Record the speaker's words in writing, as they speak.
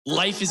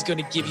Life is going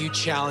to give you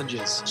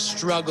challenges,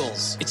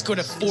 struggles. It's going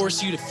to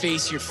force you to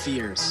face your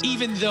fears.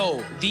 Even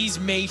though these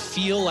may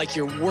feel like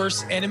your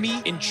worst enemy,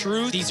 in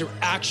truth, these are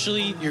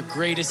actually your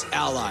greatest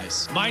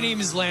allies. My name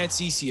is Lance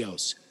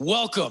Essios.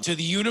 Welcome to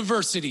the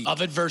University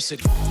of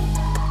Adversity.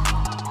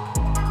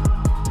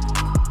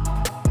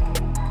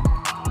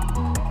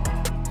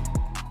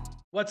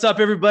 What's up,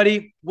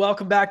 everybody?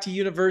 Welcome back to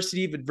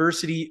University of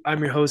Adversity.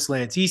 I'm your host,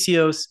 Lance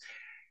Essios.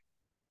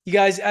 You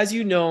guys, as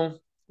you know,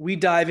 we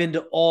dive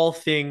into all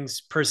things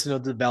personal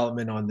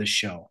development on this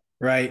show,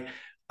 right?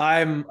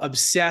 I'm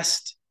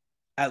obsessed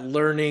at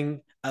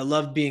learning. I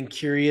love being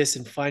curious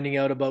and finding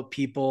out about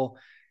people.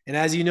 And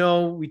as you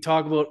know, we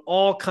talk about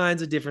all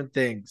kinds of different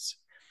things.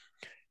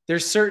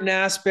 There's certain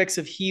aspects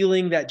of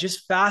healing that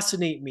just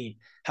fascinate me,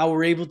 how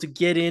we're able to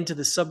get into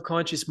the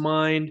subconscious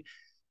mind,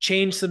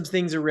 change some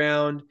things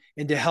around,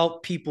 and to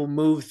help people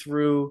move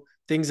through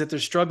things that they're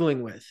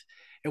struggling with.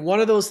 And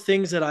one of those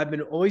things that I've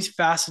been always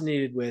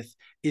fascinated with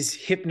is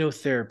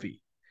hypnotherapy.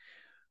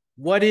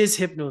 What is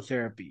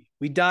hypnotherapy?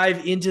 We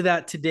dive into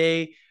that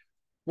today.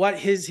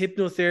 What is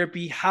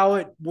hypnotherapy? How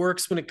it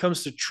works when it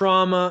comes to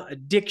trauma,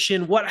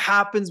 addiction, what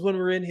happens when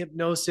we're in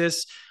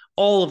hypnosis,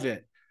 all of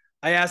it.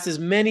 I asked as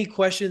many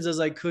questions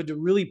as I could to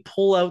really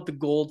pull out the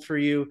gold for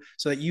you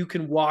so that you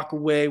can walk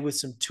away with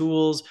some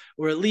tools,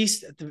 or at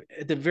least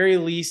at the very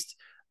least,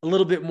 a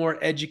little bit more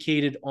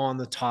educated on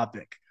the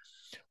topic.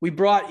 We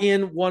brought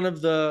in one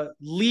of the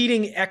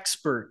leading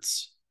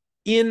experts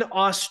in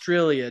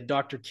Australia,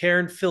 Dr.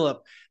 Karen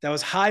Phillip, that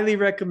was highly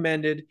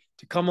recommended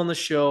to come on the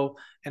show.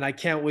 And I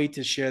can't wait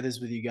to share this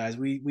with you guys.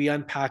 We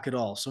unpack it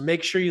all. So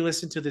make sure you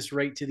listen to this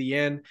right to the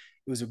end.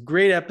 It was a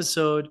great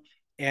episode.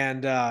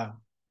 And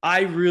I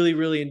really,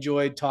 really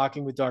enjoyed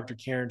talking with Dr.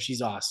 Karen.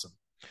 She's awesome.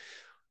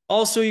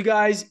 Also, you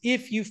guys,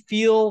 if you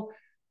feel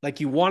like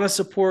you want to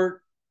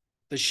support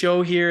the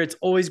show here, it's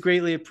always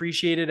greatly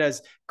appreciated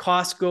as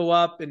costs go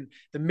up and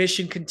the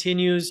mission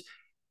continues.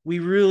 We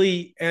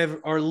really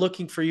are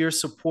looking for your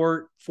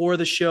support for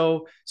the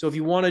show. So if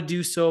you want to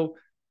do so,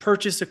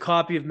 purchase a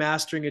copy of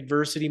Mastering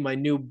Adversity, my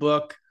new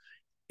book.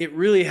 It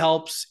really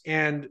helps.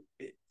 And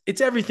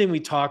it's everything we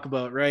talk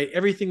about, right?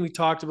 Everything we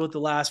talked about the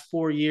last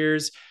 4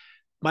 years,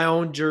 my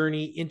own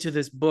journey into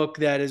this book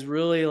that is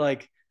really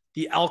like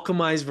the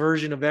alchemized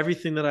version of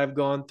everything that I've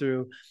gone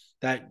through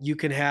that you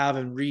can have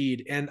and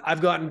read. And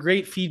I've gotten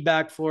great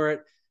feedback for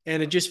it.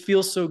 And it just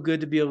feels so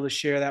good to be able to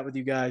share that with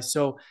you guys.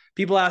 So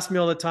people ask me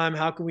all the time,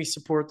 how can we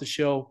support the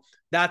show?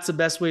 That's the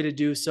best way to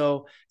do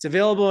so. It's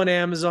available on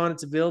Amazon.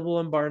 It's available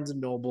on Barnes and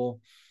Noble.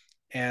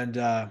 And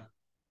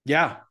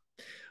yeah.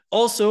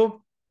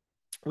 Also,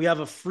 we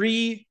have a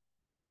free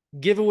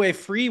giveaway,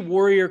 free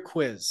warrior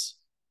quiz.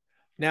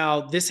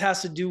 Now, this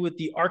has to do with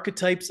the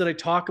archetypes that I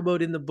talk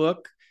about in the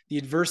book, the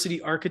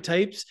adversity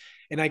archetypes.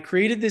 And I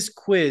created this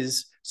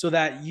quiz so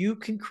that you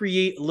can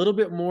create a little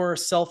bit more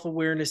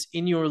self-awareness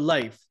in your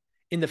life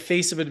in the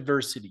face of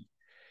adversity.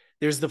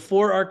 There's the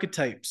 4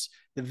 archetypes: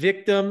 the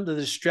victim, the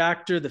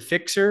distractor, the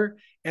fixer,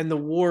 and the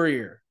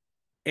warrior.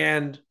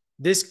 And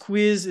this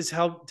quiz is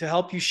to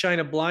help you shine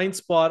a blind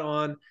spot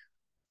on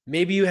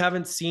maybe you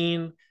haven't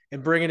seen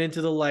and bring it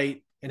into the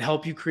light and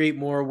help you create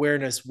more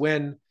awareness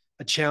when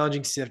a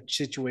challenging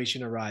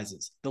situation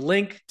arises. The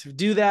link to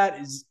do that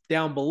is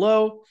down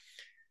below,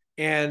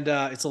 and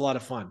it's a lot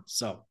of fun.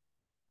 So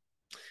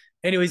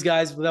anyways,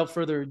 guys, without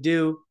further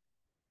ado,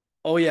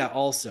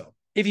 also,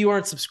 if you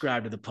aren't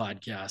subscribed to the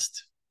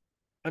podcast,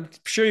 I'm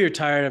sure you're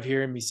tired of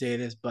hearing me say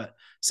this, but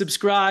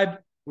subscribe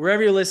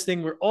wherever you're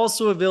listening. We're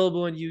also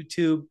available on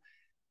YouTube.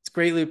 It's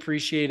greatly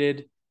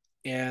appreciated.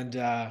 And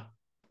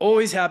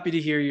always happy to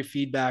hear your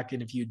feedback.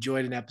 And if you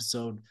enjoyed an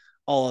episode,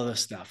 all of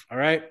this stuff. All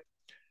right.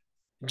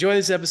 Enjoy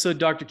this episode.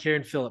 Dr.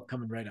 Karen Phillip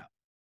coming right up.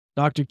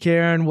 Dr.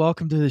 Karen,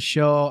 welcome to the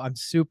show. I'm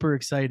super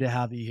excited to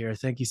have you here.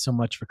 Thank you so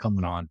much for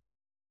coming on.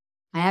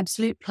 My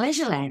absolute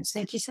pleasure, Lance.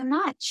 Thank you so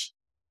much.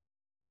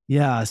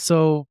 Yeah.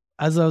 So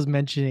as I was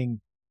mentioning,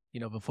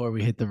 before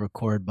we hit the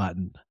record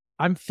button,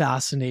 I'm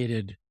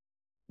fascinated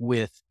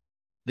with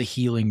the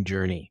healing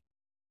journey.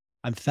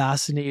 I'm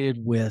fascinated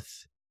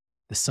with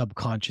the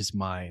subconscious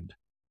mind.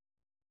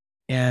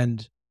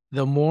 And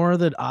the more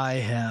that I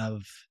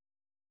have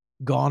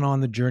gone on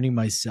the journey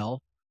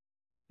myself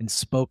and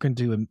spoken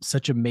to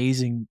such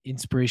amazing,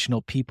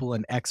 inspirational people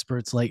and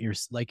experts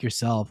like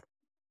yourself,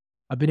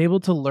 I've been able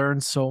to learn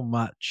so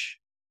much.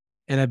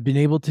 And I've been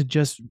able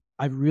to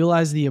I've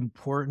realized the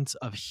importance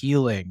of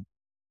healing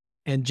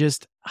and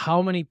just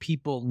how many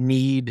people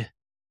need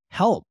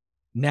help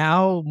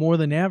now more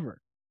than ever.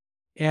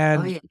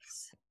 And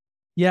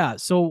yeah,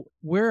 so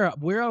where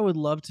I would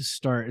love to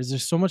start is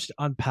there's so much to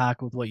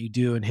unpack with what you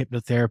do in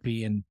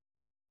hypnotherapy and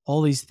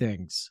all these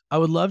things. I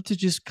would love to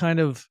just kind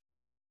of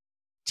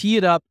tee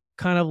it up,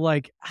 kind of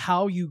like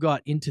how you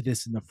got into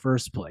this in the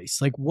first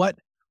place. Like what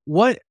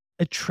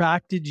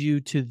attracted you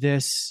to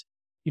this,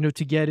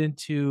 to get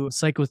into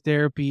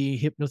psychotherapy,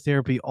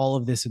 hypnotherapy, all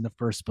of this in the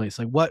first place?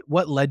 Like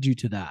what led you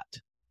to that?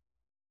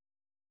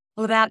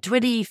 Well, about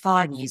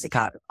 25 years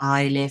ago,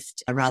 I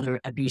left a rather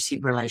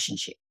abusive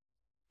relationship.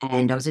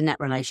 And I was in that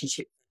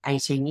relationship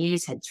 18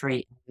 years, had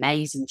 3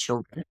 amazing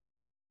children.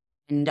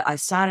 And I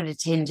started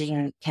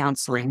attending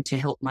counselling to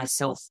help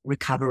myself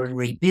recover and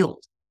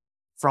rebuild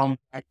from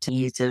that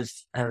years of,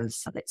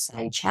 let's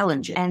say,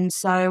 challenges. And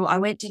so I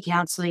went to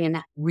counselling and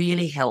that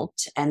really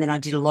helped. And then I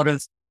did a lot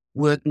of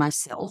work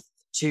myself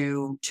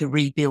to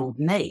rebuild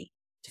me,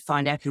 to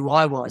find out who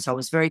I was. I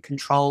was very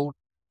controlled.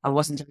 I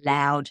wasn't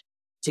allowed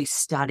to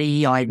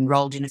study. I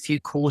enrolled in a few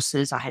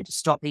courses. I had to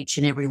stop each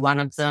and every one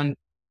of them.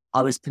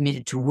 I was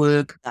permitted to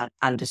work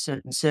under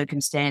certain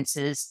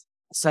circumstances,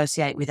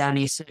 associate with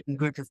only a certain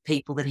group of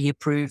people that he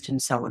approved, and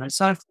so on and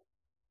so forth.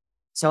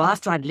 So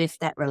after I'd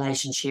left that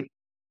relationship,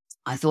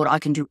 I thought I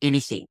can do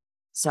anything.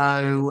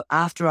 So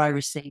after I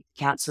received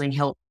counselling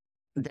help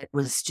that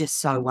was just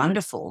so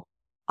wonderful,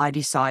 I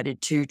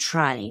decided to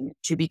train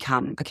to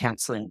become a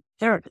counselling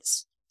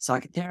therapist,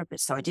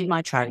 psychotherapist. So I did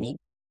my training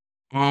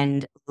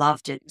and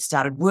loved it,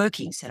 started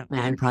working, set up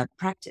my own private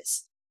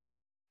practice.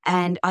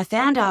 And I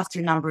found after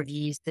a number of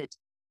years that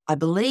I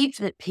believed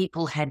that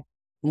people had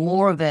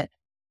more of a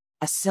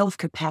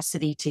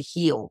self-capacity to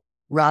heal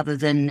rather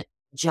than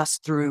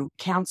just through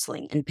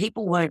counselling. And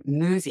people weren't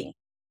moving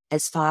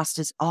as fast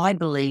as I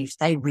believed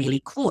they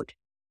really could.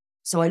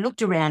 So I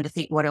looked around to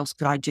think, what else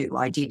could I do?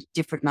 I did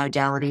different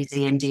modalities,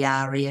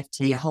 EMDR,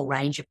 EFT, a whole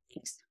range of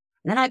things.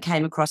 And then I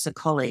came across a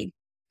colleague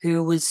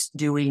who was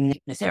doing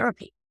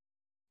hypnotherapy.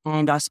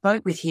 And I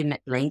spoke with him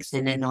at length,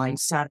 and then I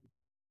started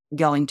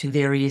going to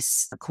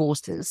various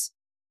courses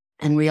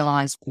and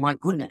realised, my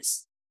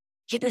goodness,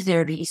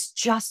 hypnotherapy is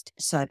just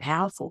so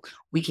powerful.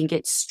 We can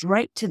get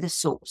straight to the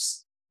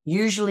source,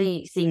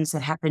 usually things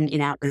that happen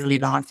in our early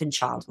life and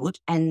childhood.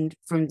 And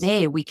from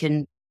there, we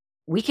can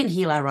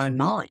heal our own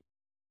mind.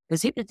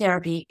 Because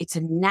hypnotherapy, it's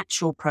a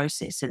natural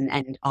process,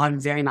 and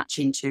I'm very much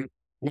into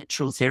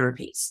natural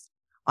therapies.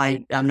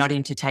 I'm not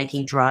into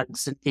taking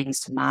drugs and things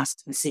to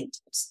mask the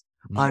symptoms.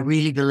 I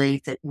really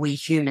believe that we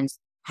humans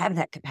have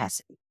that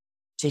capacity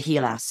to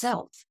heal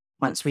ourselves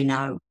once we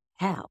know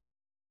how.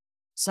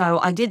 So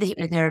I did the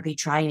hypnotherapy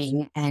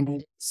training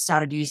and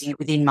started using it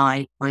within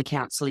my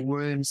counselling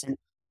rooms, and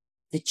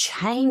the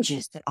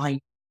changes that I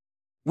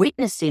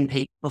witnessed in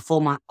people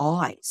before my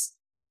eyes.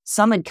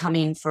 Some had come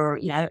in for,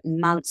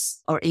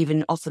 months or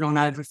even off and on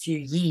over a few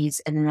years.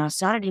 And then I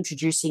started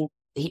introducing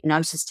the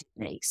hypnosis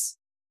techniques,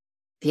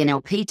 the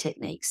NLP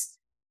techniques,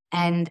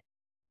 and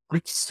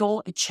I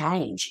saw a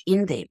change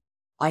in them.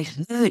 I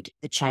heard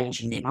the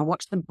change in them. I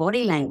watched the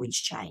body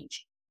language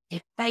change,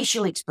 their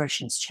facial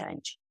expressions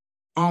change,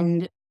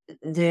 and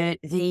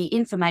the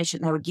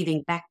information they were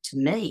giving back to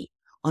me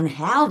on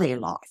how their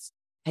life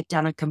had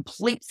done a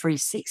complete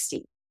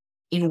 360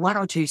 in 1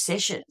 or 2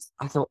 sessions.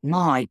 I thought,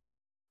 my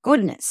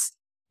goodness,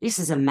 this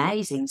is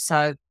amazing.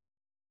 So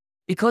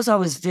because I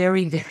was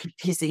very, very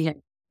busy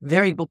and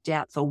very booked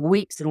out for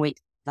weeks and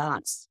weeks in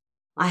advance,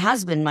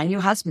 my new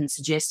husband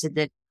suggested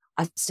that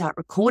I start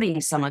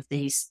recording some of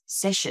these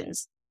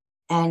sessions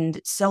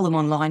and sell them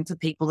online for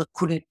people that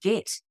couldn't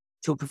get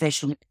to a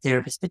professional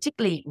therapist,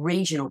 particularly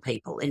regional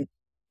people. In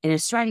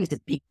Australia, it's a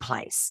big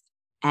place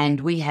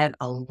and we have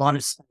a lot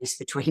of space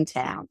between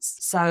towns.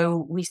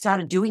 So we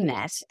started doing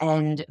that,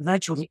 and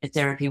Virtual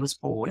Hypnotherapy was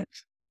born,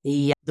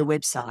 the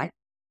website.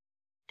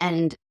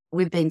 And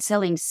we've been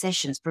selling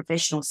sessions,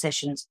 professional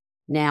sessions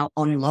now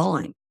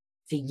online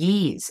for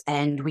years.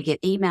 And we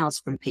get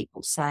emails from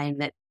people saying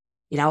that,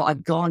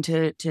 I've gone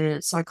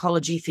to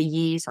psychology for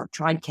years. I've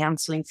tried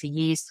counselling for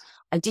years.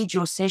 I did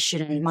your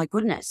session and my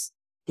goodness,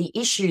 the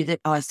issue that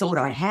I thought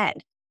I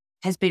had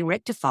has been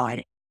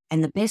rectified.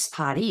 And the best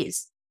part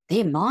is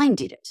their mind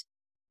did it.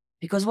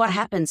 Because what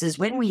happens is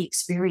when we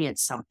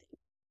experience something,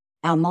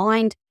 our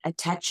mind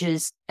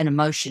attaches an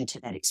emotion to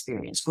that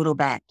experience, good or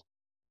bad.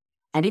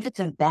 And if it's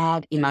a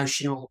bad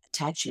emotional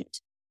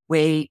attachment,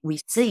 where we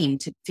seem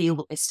to feel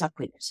that we're stuck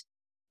with it,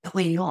 but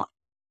we're not.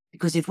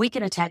 Because if we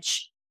can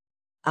attach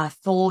a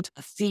thought,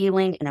 a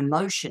feeling, an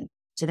emotion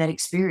to that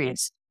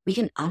experience, we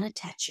can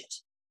unattach it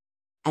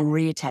and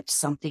reattach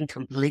something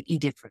completely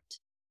different,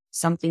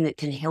 something that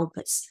can help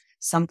us,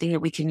 something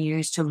that we can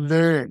use to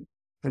learn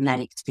from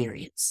that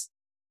experience.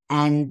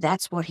 And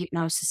that's what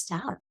hypnosis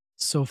does.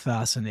 So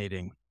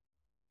fascinating.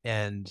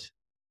 And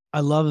I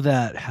love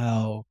that,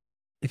 how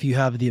if you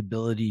have the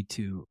ability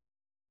to,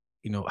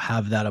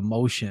 have that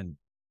emotion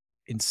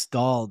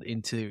installed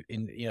in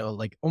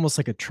like almost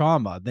like a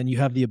trauma, then you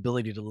have the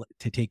ability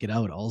to take it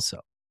out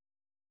also.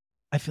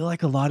 I feel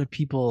like a lot of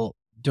people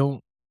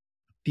don't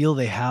feel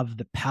they have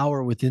the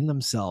power within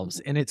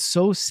themselves. And it's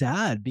so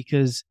sad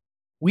because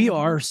we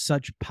are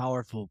such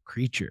powerful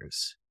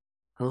creatures.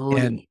 Oh,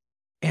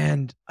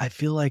 And I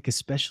feel like,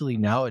 especially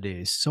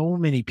nowadays, so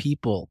many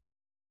people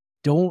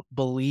don't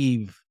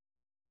believe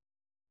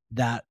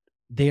that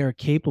they are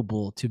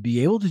capable to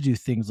be able to do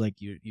things like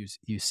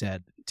you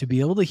said, to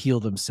be able to heal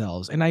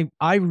themselves. And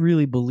I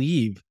really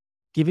believe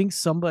giving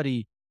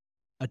somebody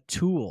a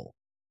tool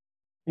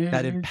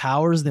that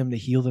empowers them to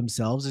heal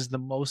themselves is the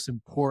most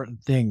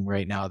important thing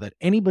right now that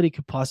anybody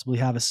could possibly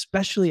have,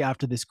 especially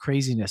after this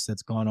craziness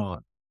that's gone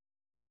on.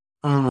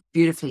 Oh,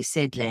 beautifully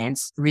said,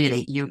 Lance.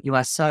 Really, you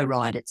are so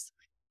right.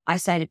 I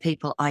say to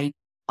people, I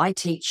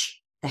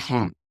teach the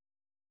how.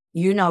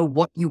 You know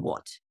what you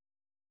want.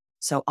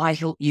 So I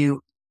help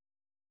you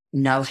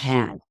know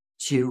how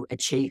to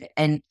achieve it.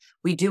 And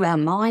our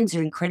minds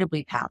are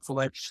incredibly powerful.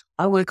 And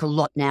I work a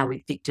lot now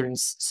with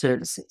victims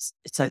services.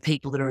 So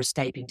people that are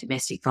escaping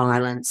domestic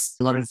violence,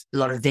 a lot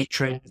of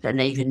veterans,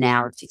 and even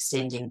now it's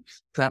extending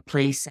to our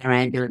police, our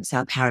ambulance,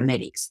 our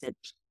paramedics that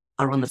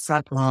are on the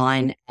front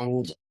line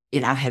and,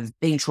 have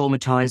been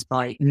traumatized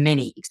by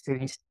many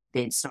experiences,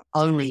 events, not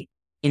only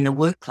in the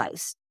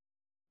workplace,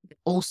 but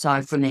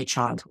also from their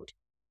childhood.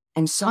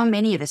 And so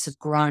many of us have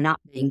grown up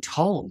being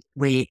told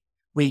we're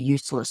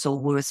useless or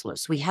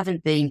worthless. We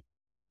haven't been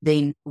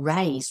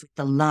raised with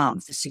the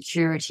love, the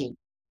security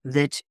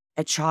that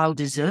a child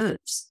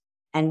deserves.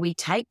 And we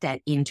take that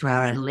into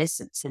our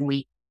adolescence and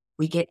we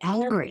get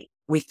angry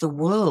with the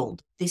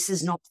world. This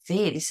is not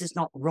fair. This is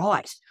not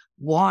right.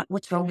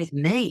 What's wrong with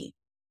me?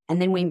 And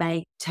then we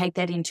may take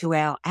that into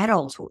our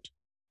adulthood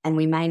and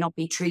we may not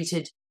be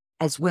treated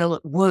as well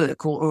at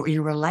work or in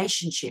a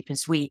relationship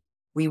as we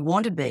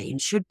want to be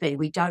and should be.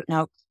 We don't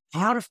know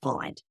how to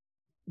find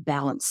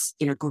balance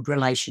in a good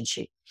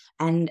relationship.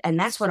 And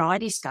that's what I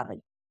discovered.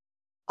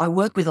 I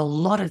work with a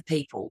lot of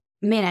people,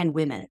 men and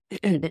women,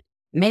 but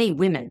many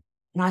women.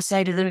 And I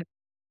say to them,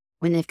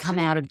 when they've come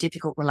out of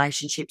difficult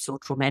relationships or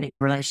traumatic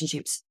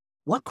relationships,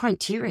 what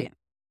criteria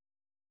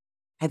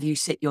have you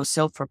set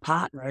yourself for a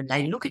partner? And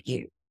they look at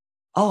you.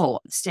 Oh,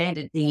 the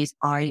standard thing is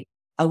I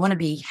want to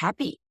be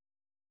happy,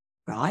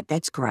 right?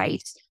 That's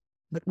great.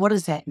 But what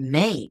does that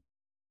mean?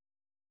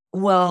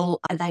 Well,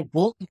 they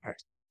walk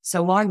it.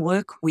 So I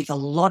work with a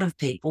lot of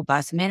people,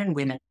 both men and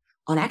women,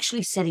 on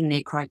actually setting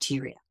their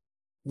criteria.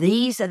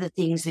 These are the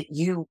things that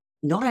you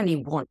not only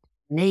want,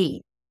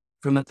 need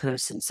from a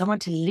person, someone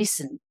to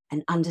listen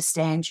and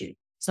understand you,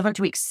 someone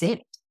to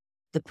accept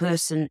the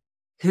person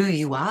who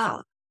you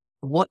are,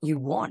 what you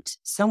want,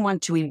 someone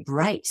to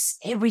embrace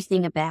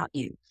everything about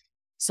you,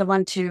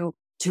 someone to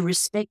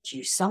respect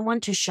you,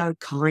 someone to show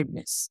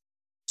kindness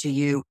to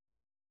you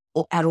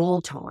at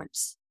all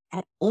times.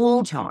 At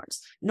all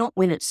times, not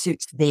when it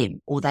suits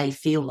them or they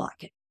feel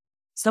like it.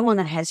 Someone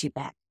that has your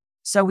back.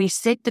 So we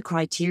set the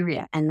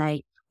criteria and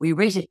we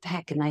read it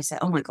back and they say,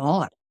 oh my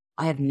God,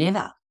 I have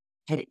never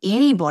had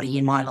anybody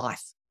in my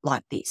life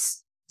like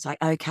this. It's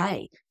like,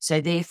 okay,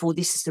 so therefore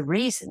this is the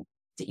reason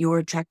that you're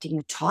attracting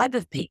the type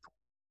of people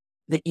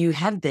that you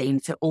have been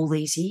for all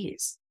these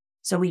years.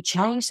 So we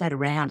change that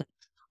around.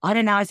 I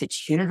don't know if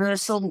it's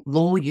universal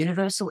law,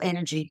 universal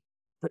energy,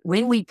 but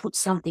when we put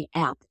something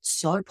out that's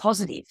so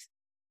positive,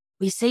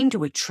 we seem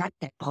to attract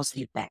that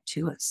positive back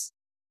to us.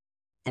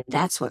 And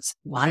that's what's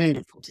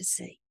wonderful to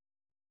see.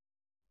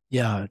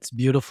 Yeah, it's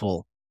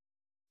beautiful.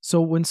 So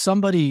when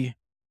somebody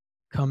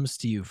comes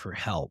to you for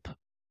help,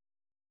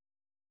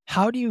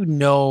 how do you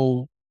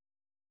know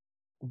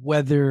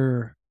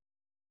whether,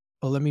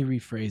 well, let me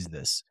rephrase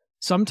this.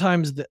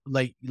 Sometimes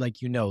like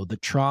the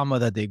trauma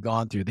that they've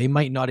gone through, they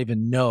might not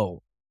even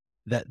know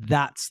that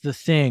that's the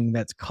thing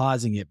that's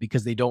causing it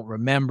because they don't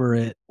remember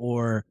it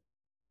or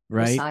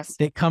right? Precisely.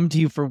 They come to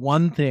you for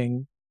one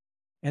thing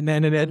and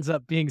then it ends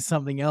up being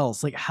something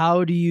else. Like,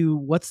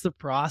 what's the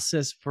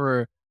process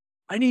for,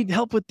 I need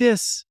help with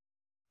this.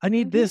 I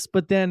need this,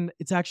 but then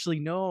it's actually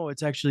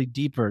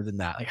deeper than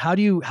that. Like, how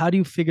do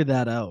you figure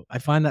that out? I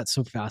find that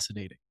so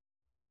fascinating.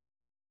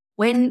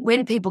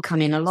 When people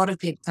come in, a lot of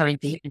people come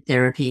into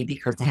hypnotherapy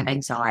because they have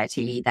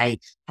anxiety, they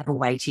have a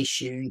weight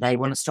issue, they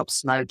want to stop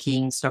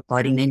smoking, stop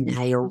biting their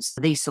nails,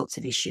 these sorts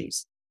of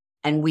issues.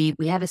 And we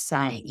have a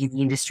saying in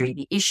the industry,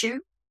 the issue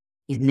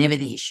is never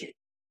the issue.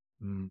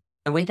 And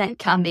when they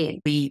come in,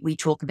 we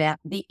talk about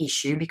the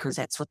issue because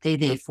that's what they're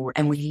there for,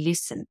 and we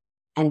listen.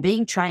 And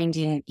being trained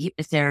in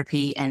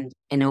hypnotherapy and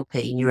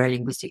NLP,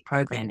 neuro-linguistic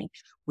programming,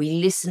 we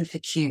listen for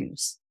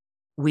cues.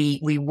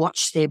 We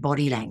watch their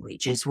body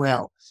language as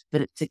well,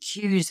 but it's the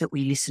cues that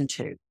we listen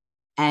to.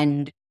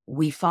 And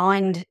we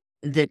find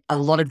that a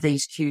lot of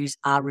these cues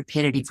are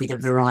repetitive with a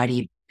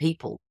variety of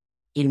people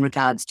in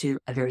regards to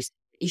a very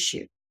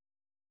issue.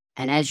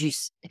 And as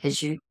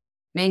you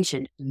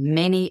mentioned,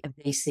 many of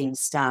these things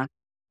start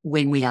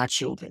when we are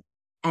children.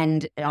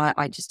 And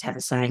I just have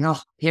a saying,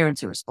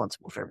 parents are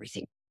responsible for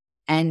everything.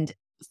 And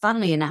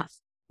funnily enough,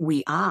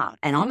 we are.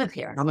 And I'm a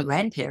parent, I'm a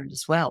grandparent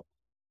as well.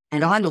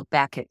 And I look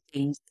back at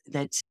things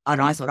and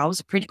I thought I was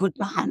a pretty good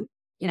mom.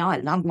 I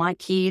loved my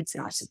kids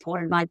and I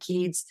supported my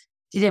kids,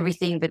 did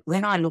everything. But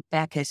when I look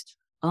back at,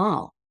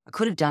 I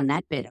could have done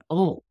that better.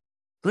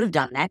 Could have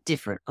done that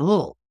different.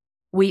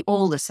 We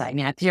all the same.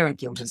 Parent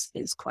guilt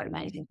is quite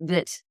amazing.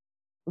 But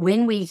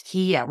when we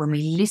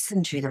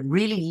listen to them,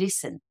 really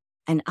listen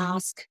and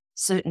ask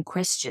certain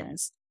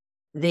questions,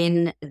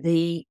 then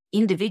the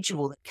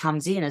individual that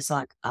comes in is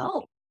like,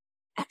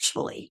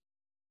 actually,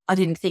 I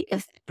didn't think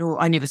of that,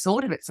 or I never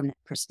thought of it from that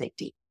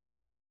perspective.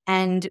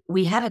 And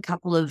we have a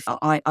couple of,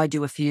 I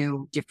do a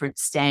few different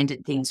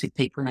standard things with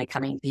people when they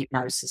come in for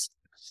hypnosis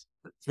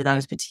for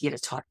those particular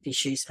type of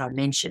issues that I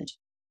mentioned.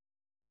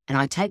 And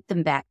I take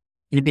them back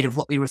in a bit of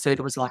what we refer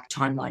to as like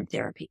timeline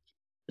therapy.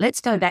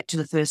 Let's go back to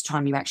the first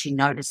time you actually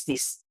noticed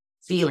this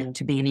feeling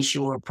to be an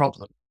issue or a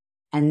problem.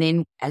 And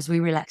then as we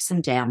relax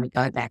them down, we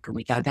go back and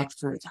we go back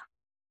further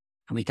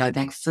and we go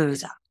back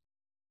further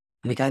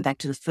and we go back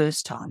to the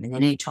first time and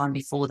then any time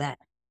before that.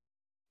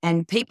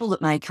 And people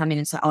that may come in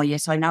and say, oh,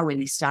 yes, I know when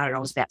this started, I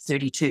was about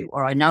 32,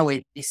 or I know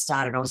when this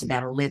started, I was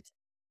about 11,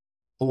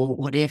 or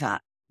whatever.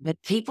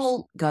 But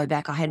people go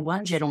back. I had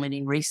one gentleman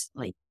in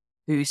recently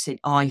who said,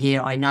 oh,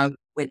 yeah, I know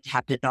when it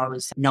happened. I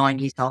was 9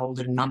 years old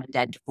and mum and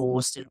dad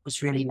divorced and it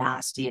was really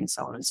nasty and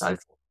so on and so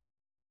forth.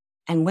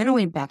 And when I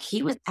went back,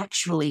 he was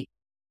actually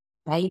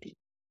a baby.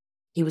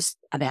 He was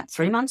about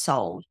 3 months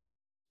old.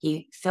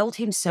 He felt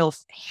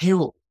himself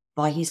held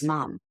by his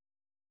mum,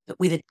 but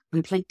with a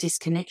complete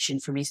disconnection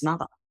from his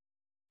mother.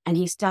 And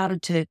he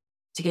started to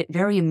get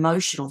very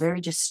emotional,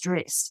 very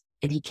distressed,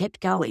 and he kept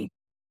going.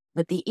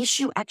 But the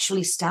issue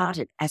actually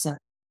started as a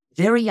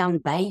very young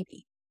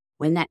baby,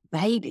 when that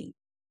baby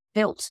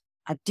felt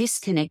a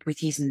disconnect with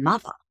his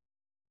mother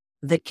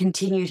that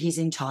continued his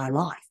entire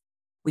life,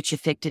 which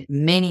affected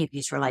many of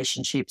his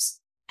relationships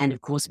and,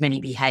 of course,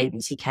 many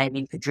behaviours. He came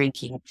in for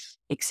drinking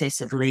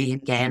excessively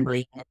and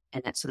gambling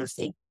and that sort of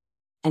thing.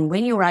 And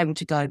when you're able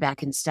to go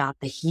back and start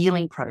the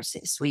healing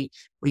process, we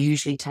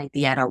usually take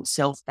the adult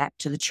self back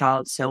to the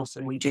child self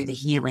and we do the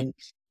healing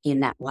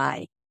in that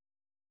way.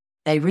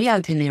 They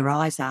reopen their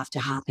eyes after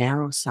half an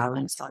hour or so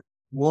and it's like,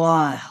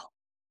 wow,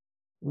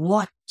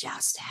 what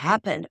just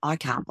happened? I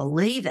can't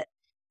believe it.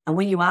 And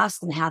when you ask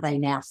them how they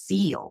now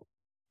feel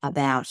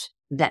about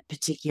that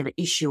particular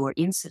issue or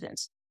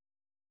incident,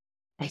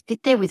 they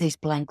sit there with this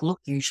blank look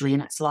usually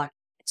and it's like,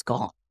 it's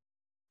gone.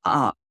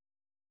 I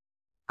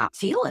can't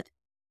feel it.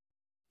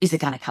 Is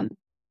it going to come?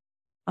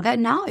 I go,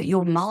 no,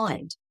 your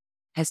mind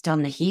has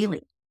done the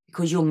healing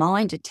because your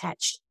mind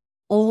attached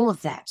all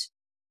of that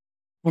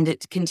and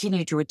it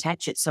continued to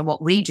attach it. So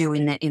what we do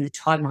in the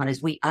timeline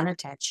is we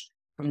unattach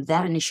from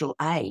that initial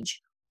age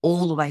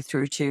all the way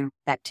through to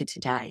back to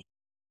today.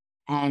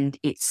 And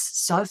it's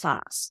so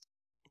fast.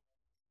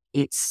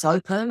 It's so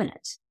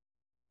permanent.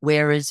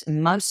 Whereas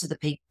most of the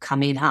people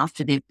come in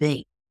after they've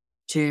been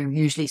to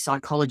usually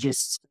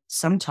psychologists,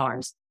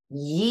 sometimes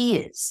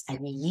years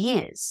and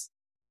years.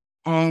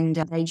 And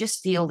they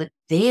just feel that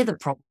they're the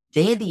problem,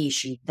 they're the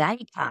issue, they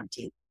can't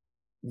deal.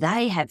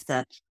 They have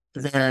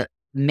the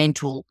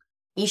mental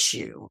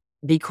issue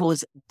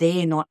because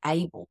they're not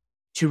able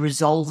to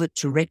resolve it,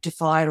 to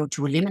rectify it, or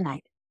to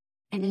eliminate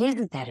it. And it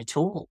isn't that at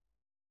all.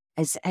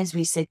 As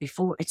we said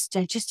before,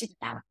 they just didn't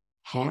know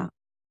how.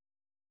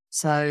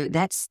 So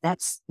that's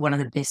one of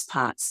the best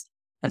parts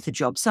of the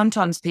job.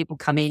 Sometimes people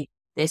come in,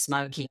 they're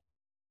smoking.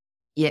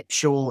 Yep,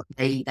 sure,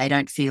 they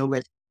don't feel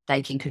that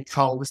they can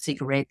control the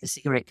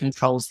cigarette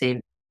controls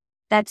them.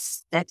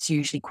 That's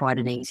usually quite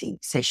an easy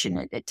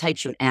session. It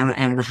takes you an hour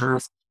and a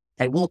half.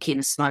 They walk in,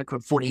 a smoker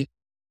of 40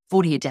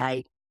 a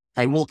day.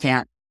 They walk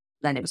out,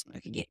 they never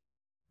smoke again.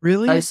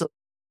 Really?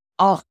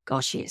 Oh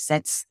gosh, yes,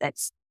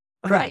 that's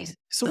great.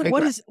 So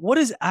what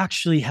is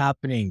actually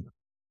happening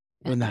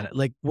when that,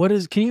 like,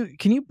 can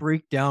you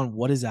break down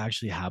what is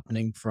actually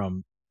happening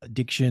from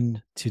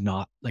addiction to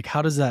not, like,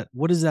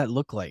 what does that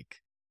look like?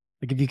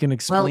 Like, if you can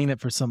explain it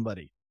for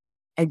somebody.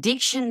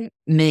 Addiction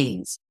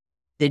means,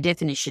 the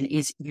definition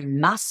is you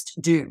must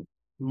do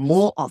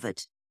more of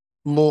it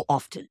more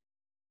often.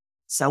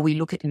 So we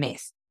look at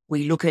meth,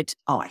 we look at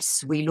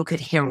ice, we look at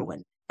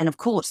heroin. And of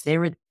course,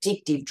 they're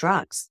addictive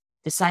drugs,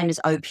 the same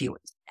as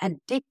opioids,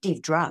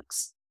 addictive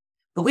drugs.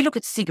 But we look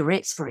at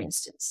cigarettes, for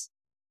instance.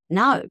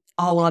 No,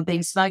 I've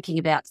been smoking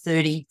about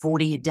 30,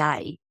 40 a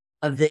day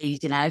of these,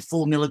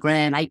 4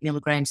 milligram, 8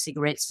 milligram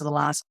cigarettes for the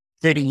last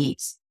 30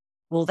 years.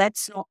 Well,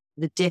 that's not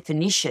the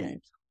definition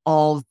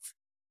of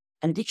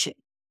addiction.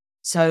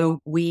 So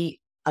we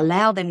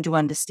allow them to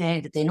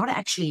understand that they're not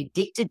actually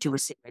addicted to a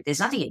cigarette.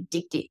 There's nothing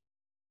addictive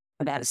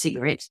about a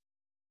cigarette.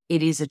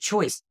 It is a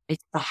choice.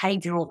 It's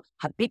behavioral,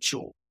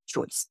 habitual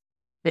choice.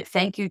 But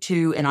thank you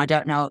to, and I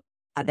don't know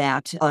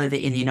about over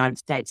in the United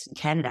States and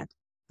Canada,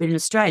 but in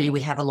Australia,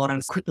 we have a lot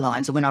of quit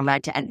lines, and we're not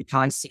allowed to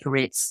advertise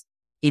cigarettes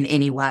in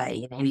any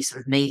way, in any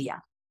sort of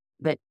media.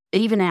 But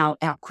even our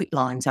quit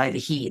lines over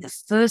here, the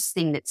first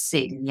thing that's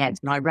said in the ads,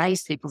 and I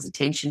raise people's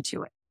attention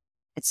to it,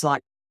 it's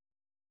like,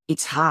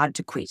 it's hard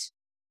to quit.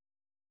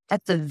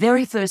 That's the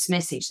very first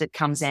message that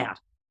comes out.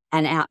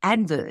 And our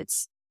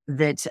adverts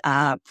that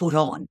are put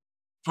on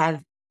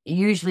have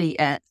usually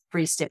a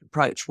 3-step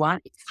approach. One,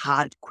 it's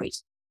hard to quit.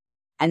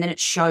 And then it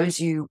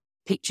shows you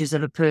pictures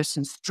of a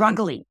person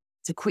struggling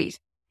to quit,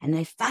 and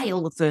they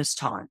fail the first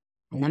time,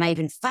 and they may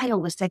even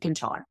fail the second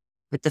time.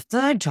 But the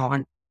third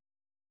time,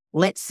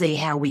 let's see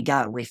how we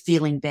go. We're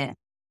feeling better.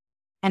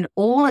 And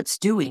all it's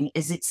doing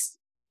is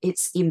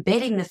it's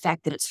embedding the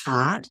fact that it's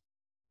hard.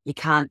 You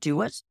can't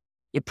do it.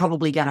 You're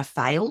probably going to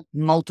fail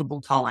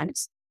multiple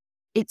times.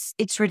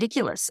 It's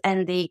ridiculous.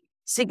 And the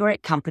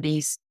cigarette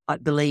companies, I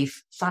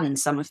believe, fund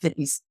some of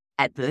these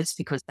adverts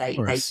because they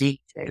need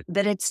to.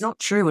 But it's not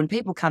true. And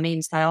people come in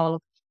and say, oh,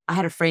 I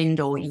had a friend,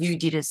 or you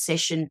did a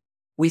session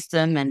with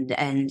them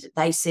and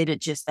they said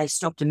they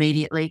stopped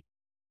immediately.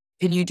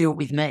 Can you do it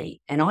with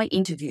me? And I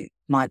interview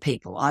my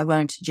people. I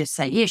won't just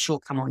say, yeah, sure,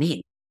 come on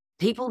in.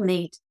 People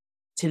need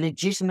to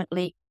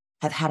legitimately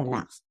have had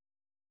enough.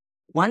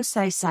 Once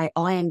they say,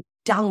 I am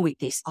done with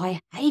this, I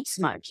hate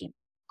smoking,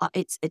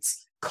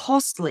 it's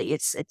costly,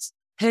 it's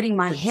hurting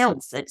my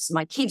health,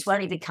 my kids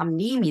won't even come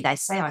near me, they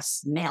say I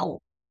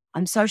smell,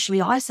 I'm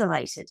socially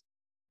isolated.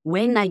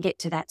 When they get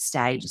to that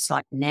stage, it's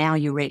like, now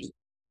you're ready.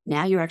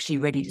 Now you're actually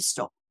ready to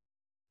stop.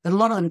 But a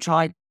lot of them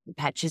tried the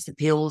patches, the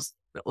pills,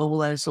 all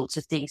those sorts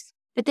of things,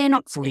 but they're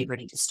not fully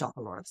ready to stop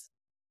a lot of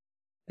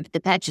them. The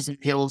patches and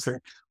pills and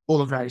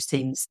all of those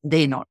things,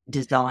 they're not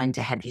designed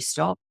to have you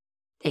stop.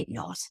 They're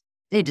not.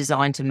 They're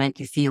designed to make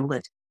you feel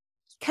that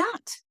you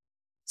can't.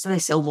 So they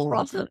sell more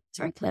of them. It's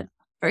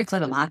very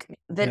clever marketing.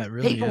 But Yeah, it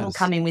really people will is.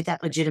 come in with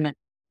that legitimate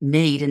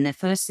need. And the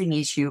first thing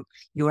is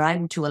you're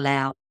able to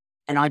allow,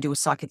 and I do a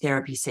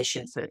psychotherapy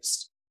session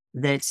first.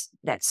 That's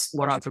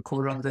what I've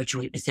recorded on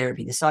virtual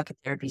hypnotherapy, the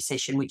psychotherapy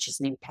session, which is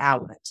an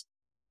empowerment.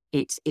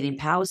 It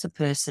empowers a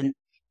person.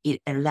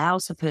 It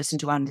allows a person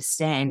to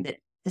understand that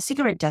the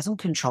cigarette doesn't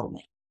control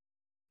me.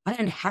 I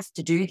don't have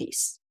to do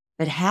this.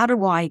 But how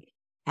do I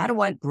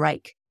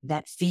break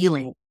that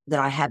feeling that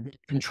I have that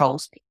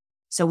controls me?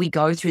 So we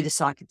go through the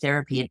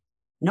psychotherapy, and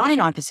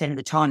 99% of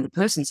the time, the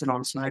person's a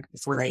non-smoker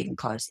before they even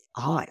close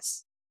their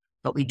eyes.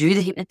 But we do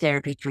the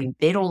hypnotherapy to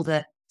embed all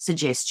the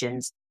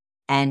suggestions.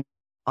 And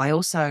I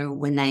also,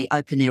 when they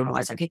open their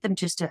eyes, I get them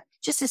just to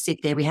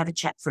sit there. We have a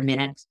chat for a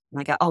minute,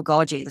 and I go, oh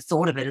God, yeah, the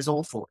thought of it is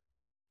awful.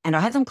 And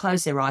I have them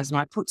close their eyes, and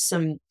I put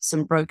some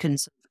broken,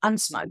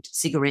 unsmoked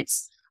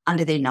cigarettes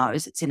under their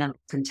nose. It's in a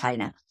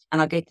container.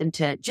 And I get them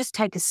to just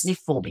take a sniff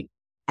for me.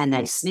 And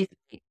they sniff,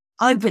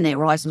 open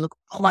their eyes and look,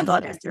 oh my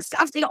God, that's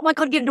disgusting. Oh my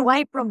God, get it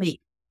away from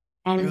me.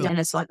 And then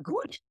it's like,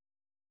 good,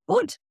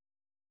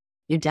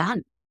 you're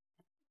done.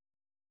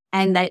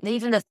 And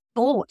even the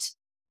thought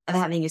of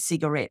having a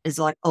cigarette is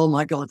like, oh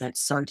my God, that's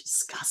so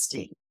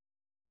disgusting.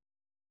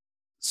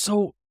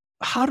 So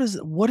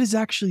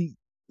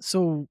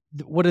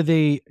what are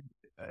they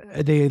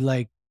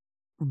like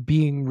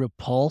being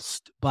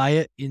repulsed by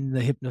it in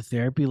the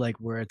hypnotherapy? Like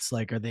where it's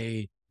like, are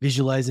they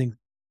visualizing,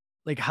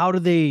 like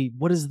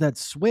what is that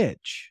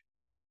switch?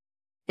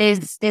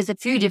 There's a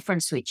few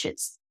different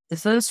switches. The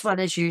first one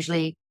is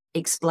usually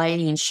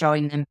explaining and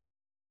showing them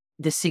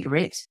the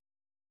cigarette.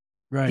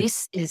 Right.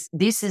 This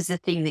is the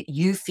thing that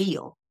you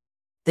feel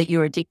that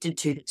you're addicted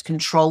to, that's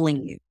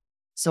controlling you.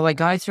 So I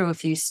go through a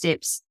few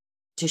steps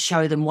to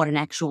show them what an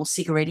actual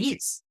cigarette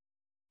is,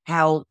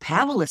 how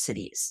powerless it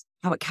is,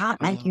 how it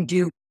can't make you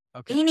do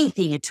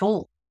anything at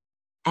all.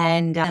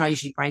 And I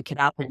usually break it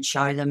up and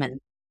show them. And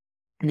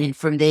then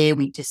from there,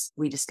 we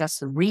discuss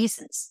the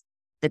reasons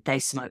that they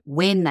smoke,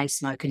 when they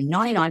smoke. And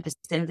 99%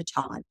 of the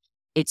time,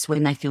 it's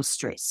when they feel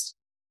stressed.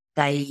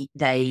 I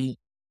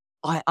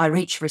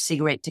reach for a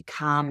cigarette to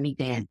calm me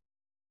down.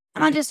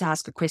 And I just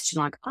ask a question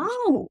like,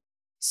 oh,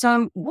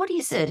 so what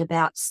is it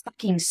about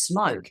sucking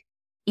smoke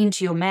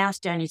into your mouth,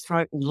 down your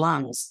throat and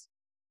lungs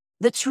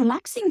that's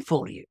relaxing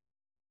for you?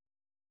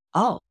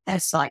 Oh,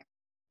 that's like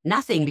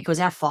nothing, because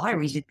our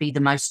fireys would be the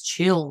most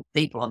chill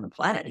people on the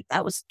planet if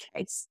that was the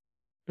case.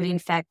 But in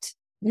fact,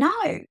 no,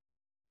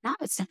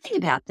 it's nothing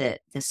about the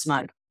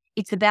smoke.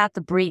 It's about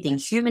the breathing.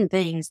 Human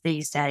beings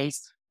these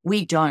days,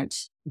 we don't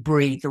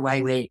breathe the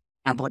way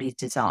our body's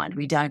designed.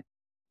 We don't.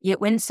 Yet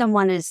when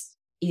someone is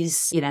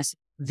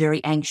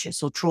very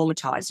anxious or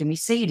traumatized, and we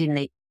see it in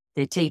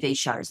their TV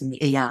shows and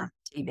the ER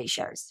TV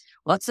shows,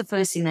 what's the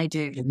first thing they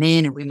do to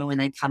men and women when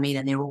they come in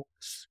and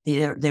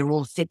they're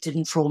all affected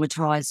and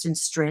traumatized and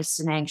stressed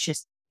and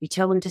anxious? We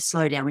tell them to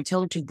slow down. We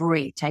tell them to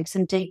breathe, take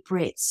some deep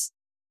breaths.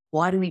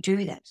 Why do we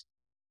do that?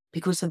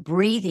 Because the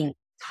breathing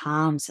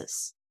calms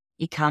us.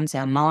 It calms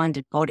our mind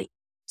and body.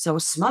 So a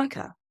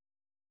smoker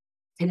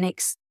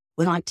connects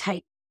when I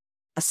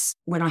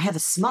have a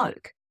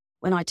smoke,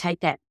 when I take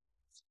that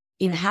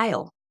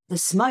inhale, the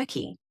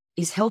smoking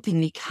is helping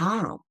me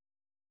calm.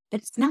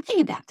 But it's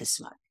nothing about the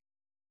smoke.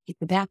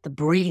 It's about the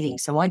breathing.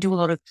 So I do a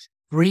lot of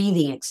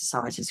breathing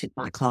exercises with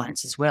my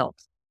clients as well.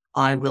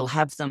 I will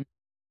have them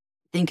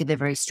think of a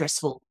very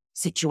stressful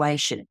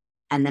situation,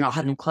 and then I'll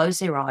have them close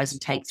their eyes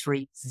and take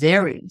 3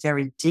 very,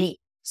 very deep,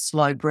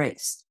 slow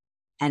breaths.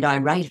 And I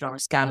rate it on a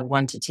scale of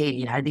 1 to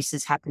 10. This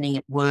is happening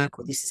at work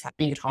or this is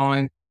happening at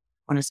home.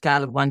 On a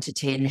scale of 1 to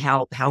 10,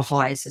 how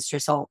high is the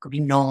stress? Oh, it could be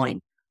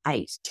 9,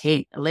 8,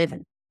 10,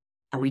 11.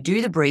 And we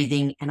do the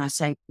breathing, and I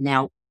say,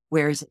 now,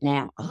 where is it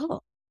now?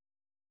 Oh,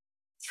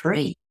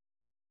 3.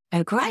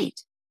 Oh,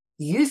 great.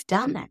 You've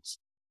done that.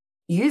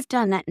 You've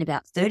done that in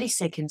about 30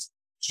 seconds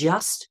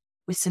just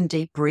with some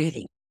deep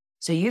breathing.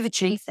 So you've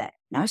achieved that.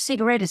 No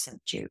cigarette has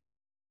helped you.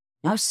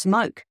 No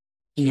smoke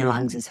in your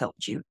lungs has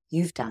helped you.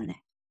 You've done that.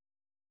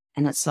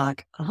 And it's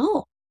like,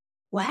 oh,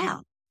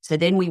 wow. So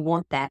then we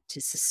want that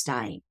to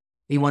sustain.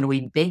 We want to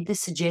embed the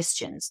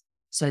suggestions.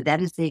 So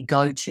that is their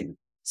go-to.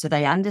 So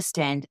they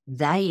understand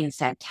they, in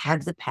fact,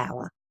 have the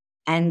power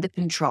and the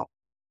control.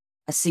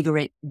 A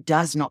cigarette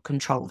does not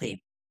control them.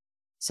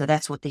 So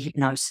that's what the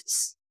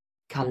hypnosis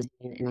comes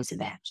in and is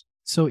about.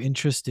 So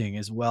interesting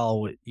as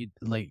well,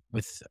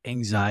 with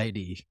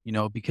anxiety,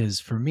 because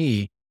for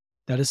me,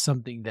 that is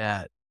something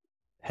that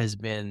has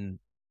been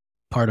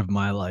part of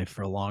my life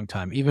for a long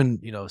time. Even,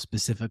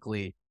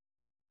 specifically,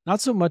 not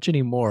so much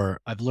anymore.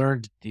 I've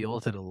learned to deal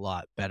with it a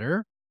lot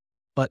better.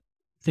 But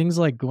things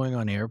like going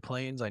on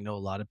airplanes, I know a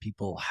lot of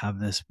people have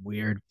this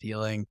weird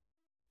feeling.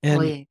 Oh,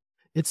 And yeah.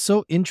 it's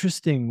so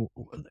interesting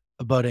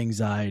about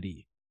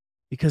anxiety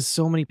because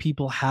so many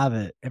people have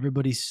it.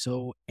 Everybody's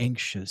so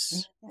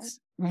anxious.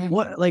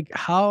 Mhm.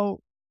 How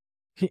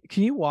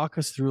can you walk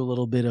us through a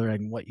little bit of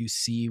like what you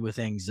see with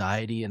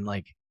anxiety and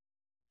like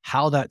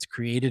how that's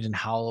created and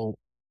how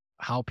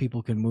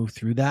people can move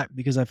through that?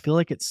 Because I feel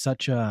like it's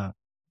such a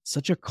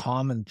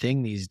common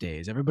thing these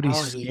days. Everybody's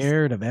Oh, it is.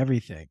 scared of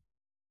everything.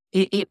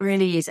 It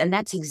really is. And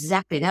that's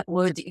exactly that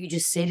word that you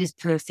just said is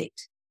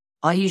perfect.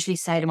 I usually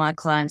say to my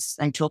clients,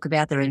 they talk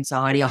about their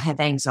anxiety. I have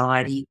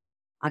anxiety.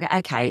 I go,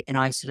 okay. And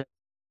I sort of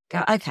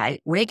go, okay,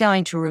 we're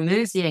going to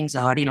remove the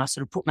anxiety. And I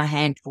sort of put my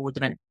hand toward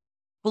them and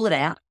pull it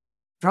out,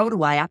 throw it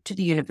away up to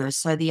the universe.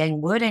 So the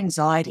word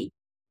anxiety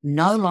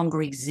no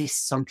longer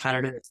exists on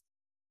planet Earth.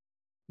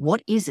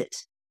 What is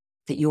it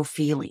that you're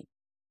feeling?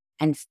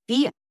 And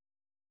fear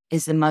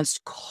is the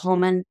most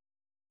common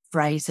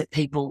phrase that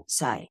people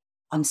say.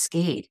 I'm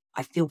scared.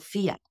 I feel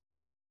fear.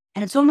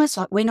 And it's almost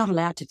like we're not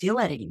allowed to feel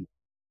that anymore.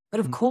 But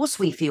of Mm. course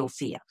we feel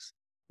fear.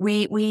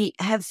 We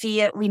have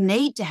fear. We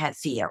need to have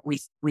fear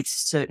with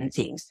certain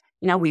things.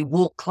 We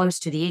walk close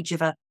to the edge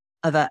of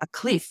a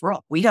cliff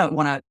rock. We don't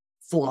want to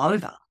fall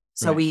over.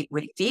 So Right.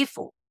 we're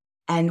fearful.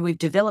 And we've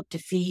developed a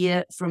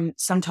fear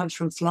sometimes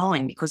from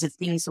flying because of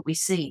things that we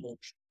see,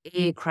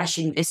 air crash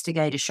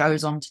investigator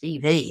shows on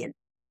TV and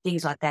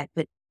things like that.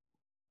 But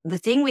the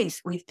thing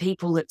with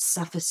people that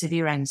suffer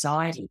severe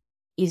anxiety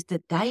is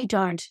that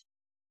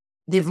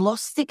they've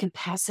lost the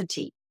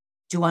capacity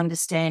to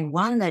understand,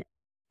 one, that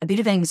a bit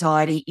of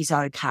anxiety is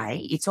okay.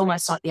 It's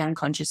almost like the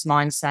unconscious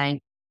mind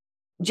saying,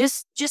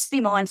 just be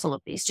mindful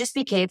of this, just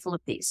be careful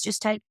of this,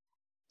 just take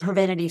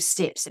preventative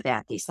steps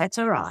about this. That's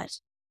all right.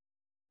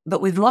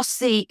 But we've lost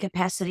the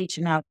capacity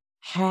to know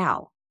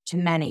how to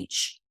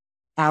manage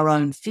our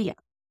own fear.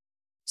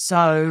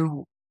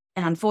 So,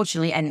 and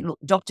unfortunately, and look,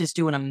 doctors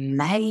do an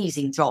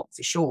amazing job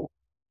for sure,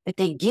 but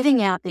they're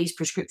giving out these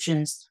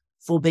prescriptions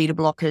for beta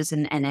blockers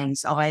and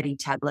anxiety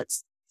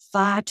tablets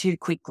far too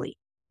quickly.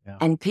 Yeah.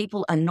 And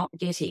people are not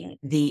getting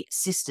the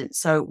assistance.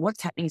 So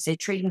what's happening is they're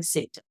treating the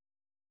symptom.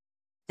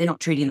 They're not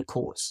treating the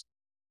cause.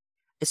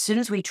 As soon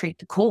as we treat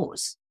the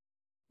cause,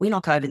 we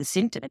knock over the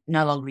symptom. It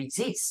no longer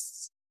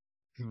exists.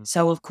 Hmm.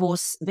 So, of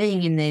course,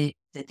 being in the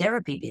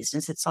therapy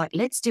business, it's like,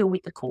 let's deal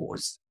with the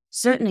cause.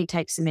 Certainly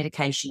take some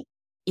medication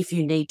if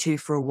you need to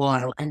for a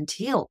while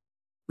until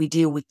we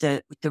deal with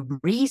the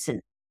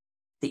reason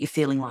that you're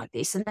feeling like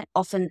this. And that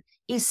often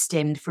is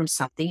stemmed from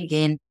something,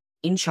 again,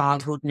 in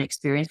childhood, an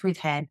experience we've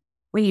had.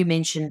 When you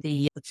mentioned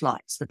the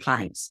flights, the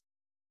planes,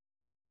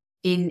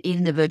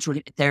 in the virtual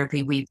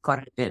therapy, we've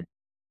got a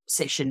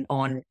session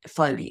on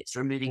phobias,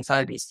 removing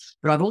phobias.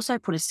 But I've also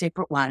put a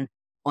separate one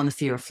on the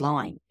fear of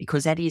flying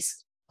because that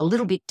is a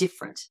little bit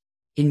different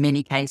in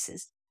many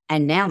cases.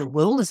 And now the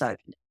world is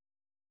opened.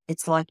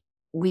 It's like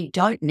we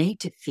don't need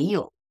to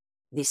feel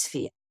this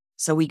fear.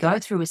 So we go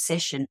through a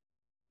session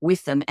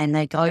with them and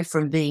they go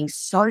from being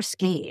so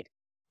scared.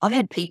 I've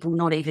had people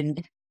not even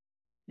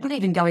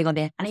going on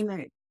their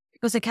honeymoon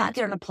because they can't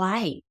get on a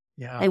plane.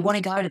 Yeah. They want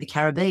to go to the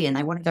Caribbean.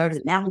 They want to go to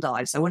the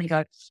Maldives. They want to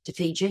go to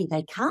Fiji.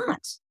 They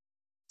can't.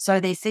 So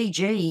their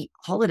Fiji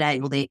holiday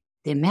or their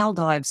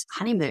Maldives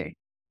honeymoon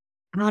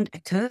can't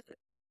occur.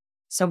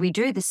 So we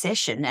do the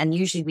session and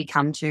usually we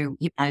come to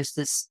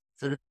hypnosis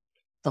for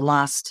the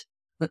last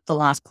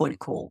point of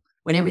call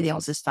when everything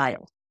else has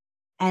failed.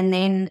 And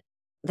then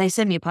they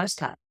send me a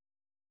postcard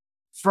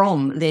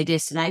from their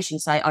destination,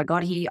 say, I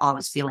got here, I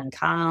was feeling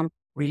calm,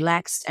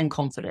 relaxed and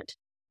confident.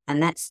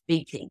 And that's the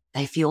big thing.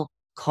 They feel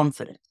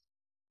confident.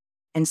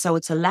 And so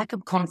it's a lack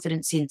of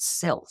confidence in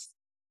self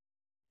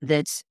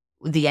that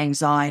the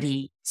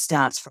anxiety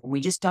starts from.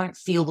 We just don't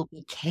feel that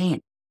we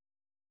can.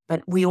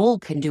 But we all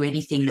can do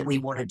anything that we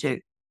want to do.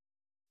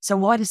 So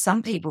why do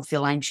some people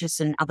feel anxious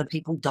and other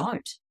people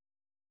don't?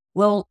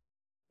 Well,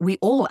 we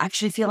all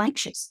actually feel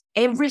anxious.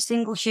 Every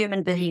single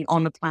human being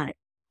on the planet.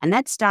 And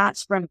that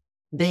starts from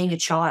being a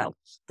child.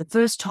 The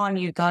first time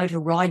you go to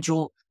ride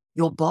your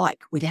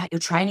bike without your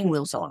training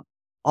wheels on,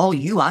 oh,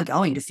 you are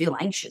going to feel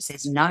anxious.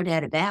 There's no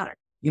doubt about it.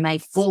 You may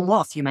fall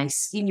off. You may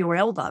skin your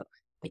elbow.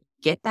 But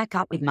get back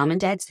up with mum and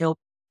dad's help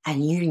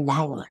and you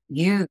know it.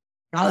 You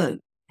go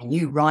and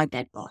you ride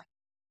that bike.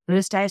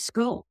 First day of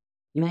school,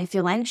 you may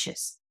feel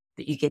anxious,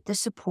 but you get the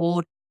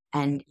support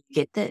and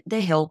you get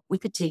the help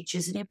with the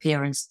teachers and your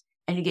parents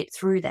and you get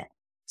through that.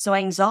 So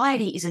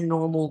anxiety is a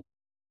normal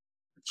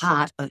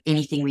part of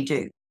anything we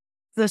do.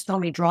 First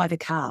time we drive a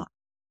car,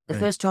 the Right.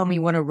 first time we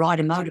want to ride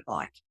a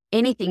motorbike,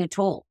 anything at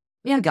all,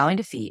 we are going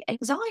to feel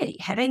anxiety,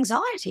 have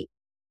anxiety.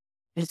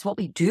 But it's what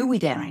we do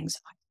with our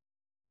anxiety.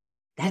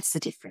 That's the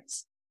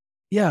difference.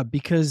 Yeah,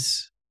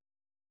 because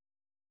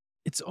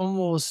it's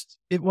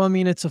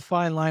it's a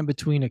fine line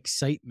between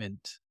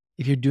excitement.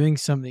 If you're doing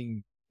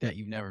something that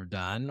you've never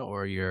done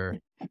or you're,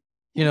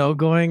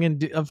 going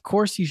and of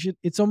course you should,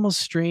 it's almost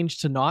strange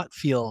to not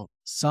feel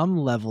some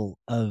level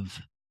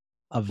of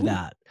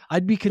that.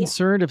 I'd be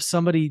concerned if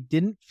somebody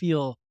didn't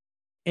feel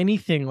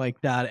anything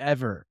like that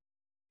ever.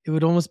 It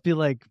would almost be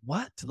like,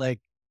 what? Like,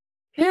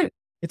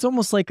 it's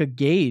almost like a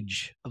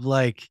gauge of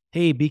like,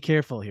 hey, be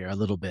careful here a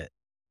little bit,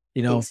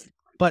 you know,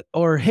 but,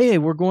 or, hey,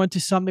 we're going to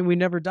something we've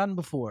never done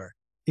before.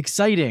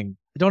 Exciting.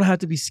 I don't have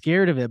to be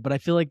scared of it, but I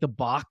feel like the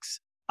box,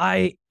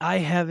 I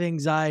have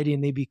anxiety,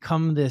 and they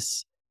become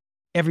this,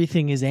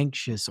 everything is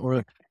anxious,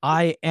 or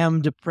I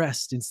am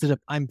depressed instead of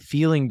I'm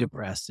feeling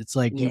depressed. It's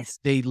like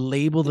they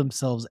label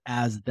themselves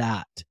as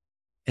that.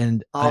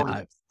 And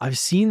I've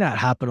seen that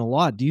happen a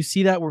lot. Do you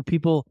see that where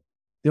people,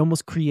 they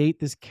almost create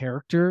this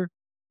character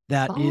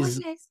that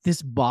is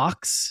this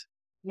box?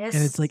 Yes.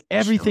 And it's like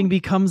everything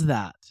becomes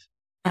that.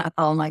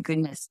 Oh my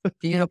goodness.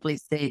 Beautifully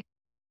said.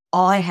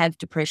 I have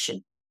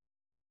depression.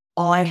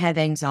 I have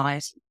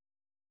anxiety.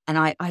 And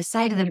I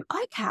say to them,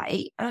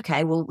 okay,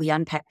 well, we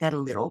unpack that a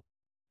little.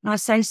 And I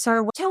say,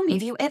 so tell me,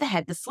 have you ever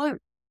had the flu?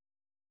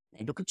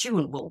 They look at you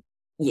and, well,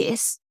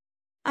 yes.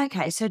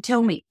 Okay, so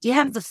tell me, do you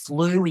have the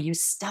flu? Were you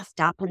stuffed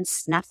up and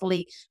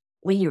snuffly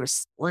when you're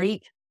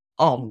asleep?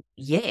 Oh,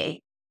 yeah.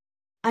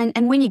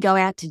 And when you go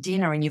out to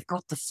dinner and you've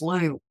got the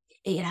flu,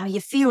 you know, you're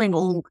feeling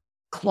all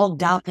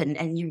clogged up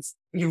and you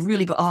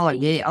really go, oh,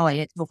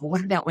 yeah. Look,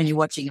 what about when you're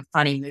watching a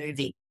funny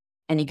movie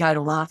and you go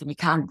to laugh and you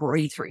can't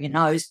breathe through your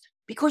nose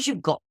because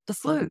you've got the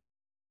flu?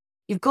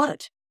 You've got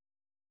it.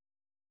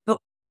 But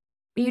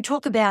when you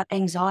talk about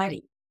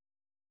anxiety,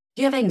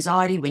 do you have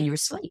anxiety when you're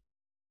asleep?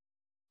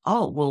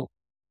 Oh, well,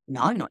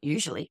 no, not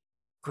usually.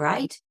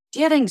 Great. Do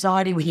you have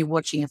anxiety when you're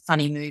watching a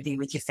funny movie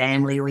with your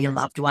family or your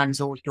loved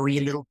ones or your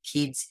little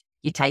kids?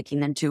 You're taking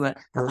them to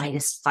the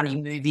latest funny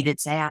movie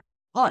that's out.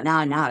 Oh, no,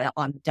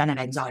 I don't have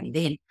anxiety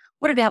then.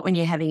 What about when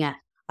you're having a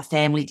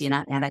family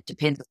dinner? Now, that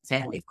depends on the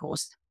family, of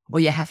course.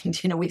 Or you're having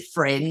dinner with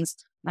friends.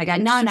 They go,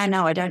 no,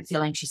 I don't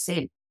feel anxious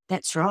then.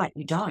 That's right,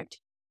 you don't.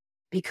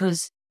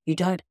 Because you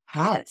don't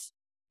have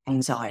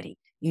anxiety.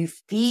 You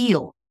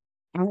feel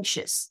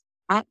anxious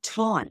at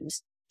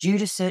times due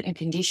to certain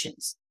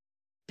conditions.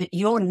 But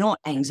you're not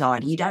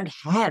anxiety. You don't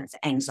have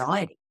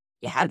anxiety.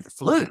 You have the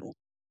flu,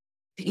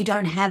 but you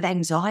don't have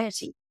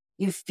anxiety.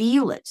 You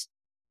feel it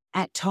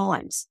at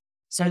times.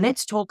 So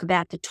let's talk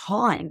about the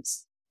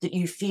times that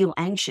you feel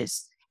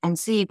anxious and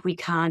see if we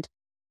can't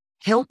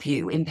help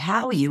you,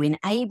 empower you,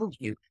 enable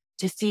you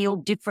to feel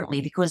differently,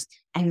 because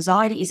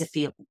anxiety is a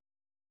feeling.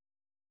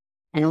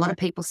 And a lot of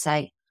people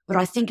say, but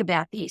I think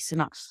about this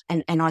and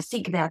I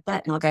think about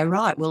that. And I go,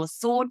 right, well, a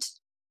thought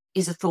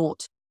is a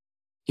thought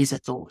is a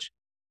thought.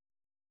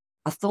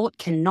 A thought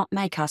cannot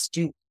make us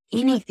do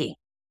anything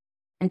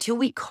until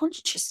we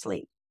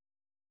consciously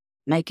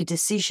make a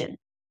decision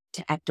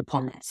to act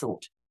upon that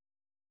thought.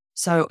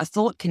 So a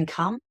thought can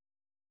come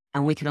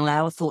and we can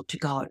allow a thought to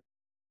go.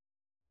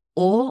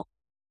 Or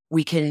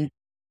we can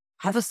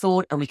have a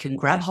thought and we can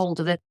grab hold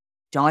of it,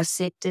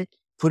 dissect it,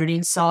 put it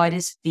inside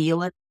us,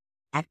 feel it,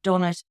 act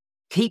on it,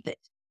 keep it.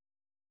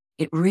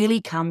 It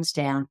really comes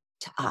down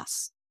to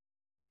us.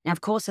 Now,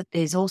 of course,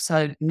 there's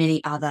also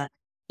many other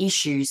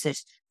issues that,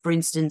 for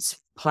instance,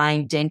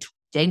 plain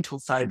dental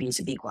phobia is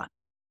a big one.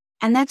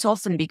 And that's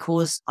often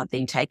because I've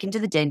been taken to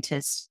the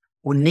dentist,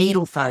 or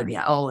needle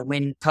phobia. Oh, and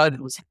when COVID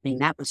was happening,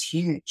 that was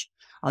huge.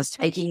 I was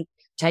taken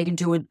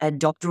to a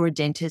doctor or a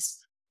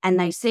dentist, and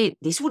they said,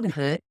 this wouldn't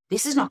hurt.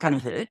 This is not going to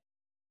hurt.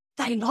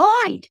 They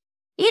lied.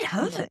 It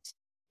hurt.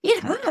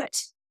 It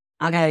hurt.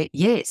 I go,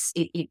 yes,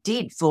 it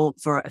did for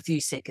a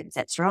few seconds.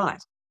 That's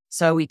right.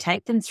 So we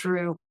take them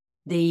through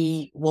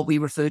what we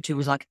refer to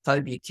as like a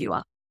phobia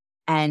cure.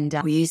 And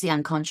we use the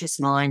unconscious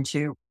mind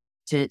to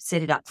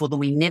set it up for them.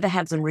 We never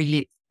have them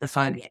relive the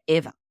phobia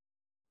ever.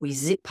 We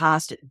zip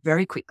past it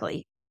very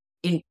quickly,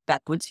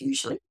 backwards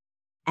usually,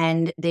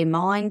 and their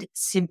mind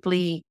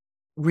simply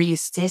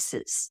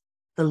reassesses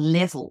the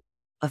level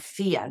of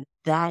fear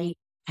they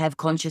have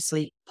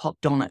consciously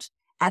popped on it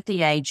at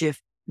the age of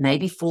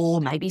maybe 4,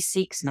 maybe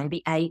 6,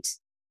 maybe 8.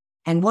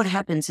 And what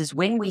happens is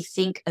when we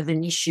think of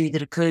an issue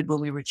that occurred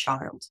when we were a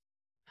child,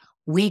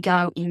 we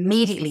go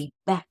immediately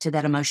back to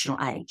that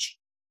emotional age.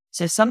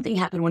 So something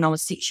happened when I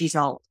was 6 years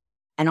old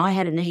and I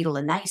had a needle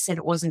and they said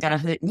it wasn't going to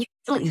hurt, and it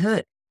really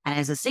hurt. And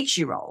as a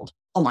 6-year-old,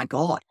 oh my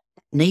God,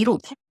 that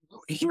needle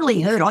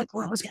really hurt. I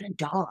thought I was going to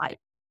die.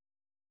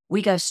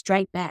 We go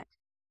straight back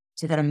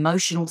to that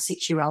emotional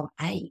 6-year-old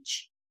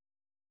age.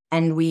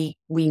 And we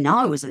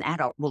know as an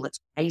adult, well,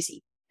 it's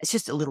crazy. It's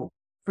just a little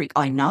freak.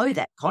 I know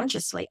that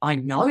consciously. I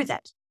know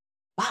that.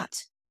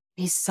 But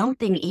there's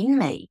something in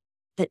me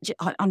that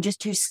I'm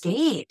just too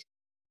scared.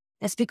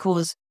 That's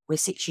because we're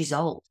 6 years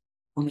old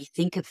when we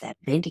think of that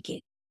event again.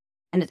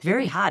 And it's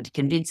very hard to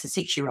convince a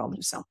 6-year-old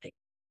of something.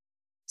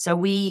 So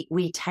we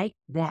take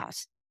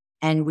that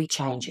and we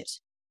change it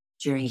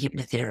during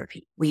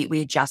hypnotherapy.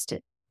 We adjust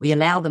it. We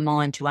allow the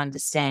mind to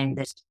understand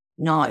that,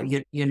 no,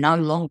 you're no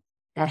longer,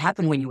 that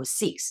happened when you were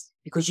 6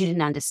 because you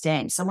didn't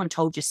understand. Someone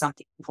told you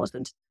something that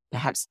wasn't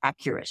perhaps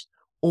accurate,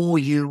 or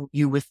you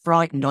were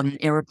frightened on an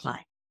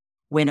aeroplane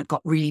when it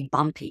got really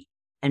bumpy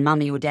and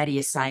mummy or daddy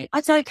is saying,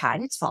 it's okay,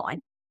 it's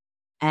fine.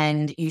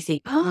 and you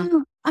think,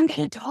 oh, I'm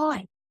going to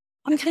die.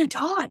 I'm going to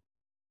die.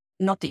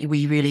 Not that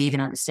we really even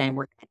understand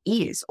what that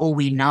is. All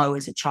we know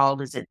as a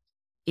child is that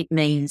it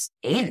means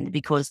end,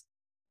 because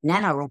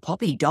Nana or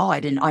Poppy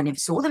died and I never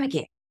saw them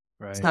again.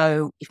 Right.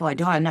 So if I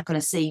die, I'm not going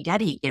to see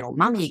Daddy again or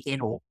Mummy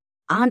again or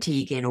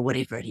Auntie again or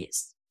whatever it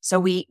is. So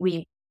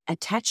we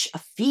attach a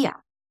fear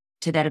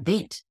to that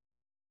event.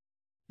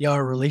 Yeah,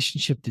 our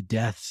relationship to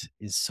death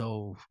is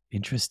so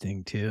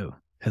interesting too,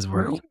 because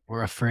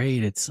we're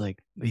afraid. It's like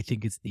we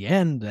think it's the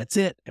end. That's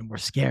it, and we're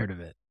scared of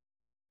it.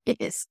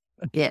 Yes.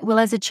 Yeah. Well,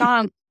 as a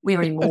child,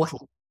 we're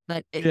immortal,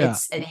 but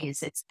it's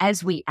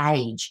as we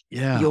age,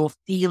 your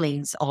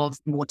feelings of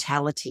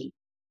mortality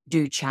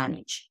do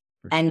change.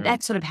 And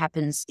that sort of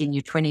happens in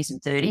your 20s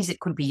and 30s. It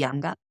could be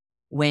younger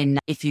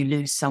if you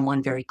lose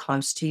someone very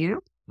close to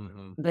you.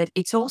 Mm-hmm. But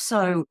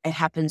it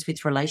happens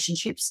with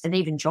relationships and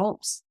even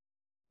jobs.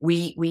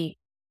 When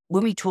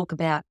we talk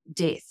about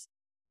death,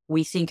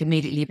 we think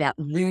immediately about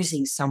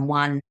losing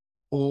someone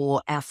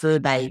or our fur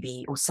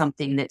baby or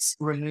something that's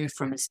removed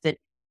from us. But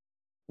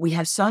we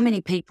have so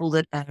many people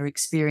that are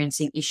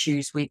experiencing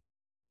issues with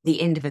the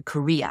end of a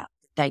career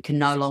that they can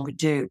no longer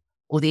do,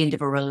 or the end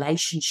of a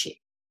relationship.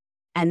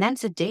 And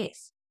that's a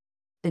death.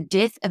 The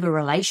death of a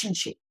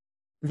relationship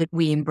that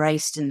we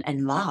embraced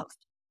and loved.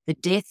 The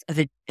death of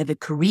a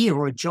career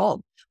or a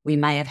job. We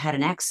may have had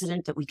an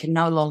accident that we can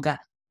no longer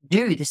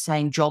do the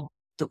same job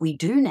that we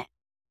do now.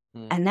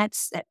 Mm. And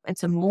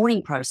it's a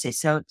mourning process.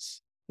 So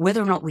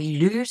whether or not we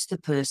lose the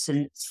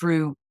person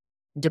through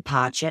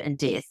departure and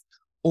death,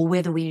 or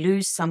whether we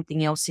lose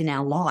something else in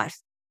our life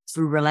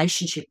through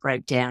relationship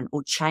breakdown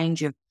or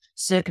change of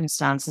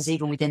circumstances,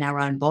 even within our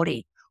own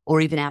body, or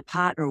even our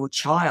partner or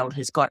child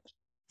has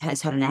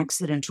had an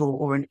accident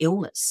or an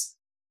illness,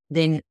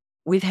 then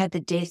we've had the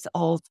death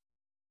of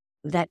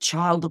that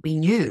child that we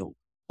knew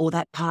or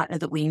that partner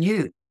that we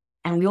knew.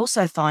 And we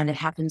also find it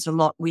happens a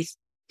lot with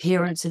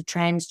parents of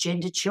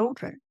transgender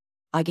children.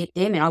 I get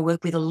them, and I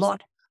work with a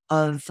lot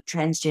of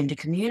transgender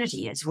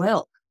community as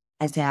well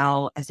as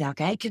our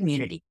gay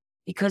community,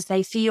 because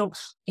they feel,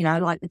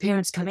 like the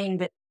parents come in,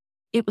 but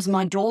it was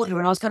my daughter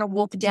and I was going to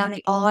walk her down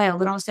the aisle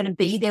and I was going to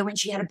be there when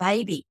she had a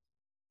baby.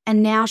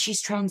 And now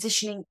she's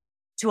transitioning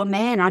to a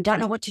man. I don't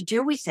know what to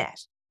do with that.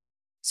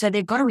 So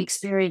they've got to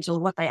experience, or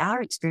what they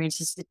are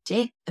experiencing, is the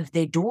death of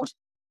their daughter,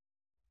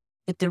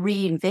 but the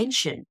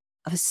reinvention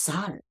of a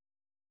son.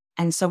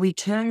 And so we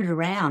turn it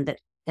around that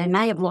they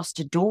may have lost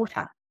a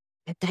daughter,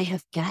 but they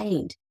have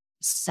gained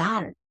a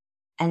son.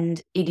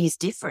 And it is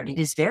different. It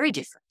is very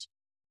different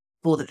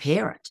for the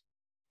parent.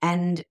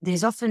 And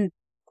there's often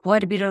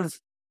quite a bit of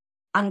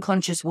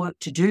unconscious work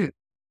to do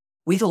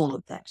with all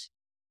of that.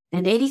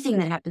 And anything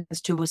that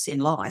happens to us in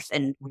life,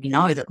 and we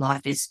know that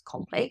life is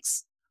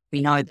complex, we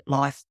know that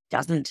life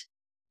doesn't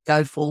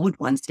go forward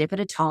one step at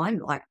a time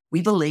like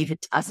we believe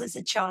it does as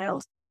a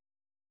child.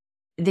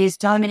 There's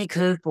so many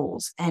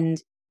curveballs.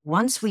 And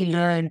once we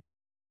learn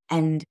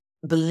and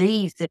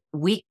believe that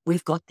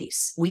we've got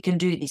this, we can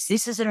do this.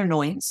 This is an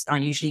annoyance. I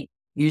usually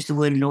use the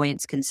word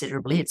annoyance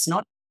considerably. It's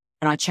not,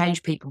 and I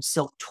change people's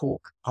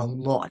self-talk a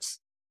lot.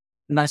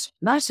 Most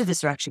of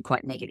us are actually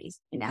quite negative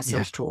in our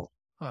self-talk.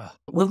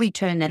 When we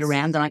turn that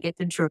around and I get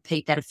them to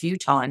repeat that a few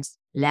times,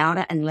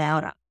 louder and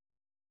louder,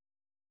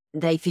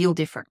 they feel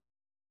different.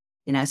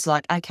 It's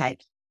like, okay,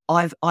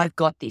 I've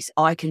got this.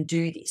 I can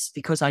do this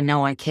because I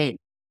know I can.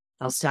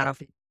 I'll start off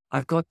with,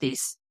 I've got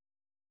this.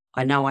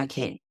 I know I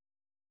can.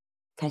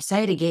 Okay,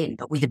 say it again,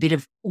 but with a bit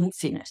of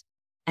oomph in it.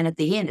 And at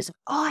the end, it's,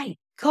 I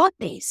got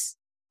this.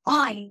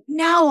 I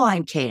know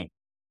I can.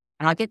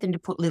 And I get them to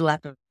put little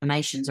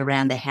affirmations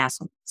around their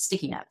house on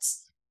sticky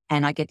notes.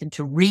 And I get them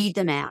to read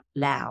them out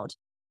loud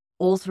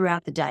all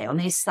throughout the day, on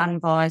their sun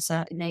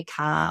visor, in their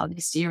car, on their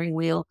steering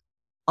wheel,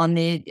 on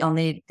their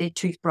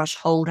toothbrush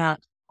holder,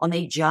 on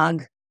their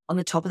jug, on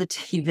the top of the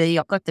TV.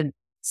 I've got them,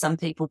 some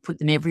people put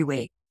them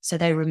everywhere. So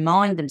they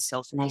remind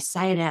themselves and they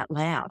say it out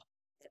loud.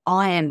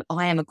 I am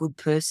a good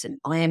person.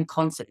 I am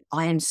confident.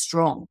 I am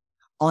strong.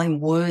 I'm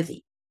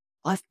worthy.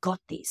 I've got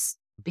this.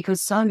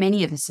 Because so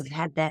many of us have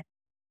had that.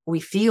 We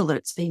feel that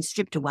it's been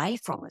stripped away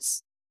from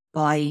us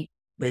by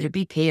whether it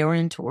be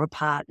parent or a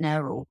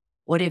partner or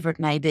whatever it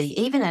may be,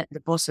 even at the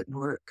boss at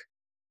work,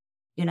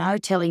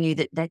 telling you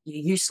that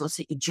you're useless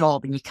at your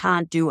job and you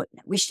can't do it. And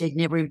I wish they'd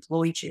never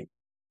employed you.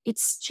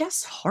 It's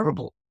just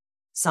horrible,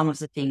 some of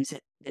the things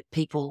that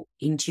people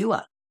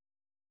endure.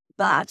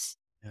 But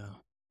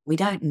we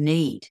don't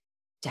need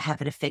to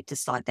have it affect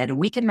us like that. And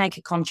we can make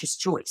a conscious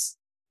choice.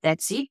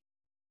 That's it.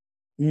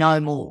 No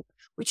more.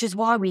 Which is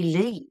why we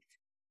leave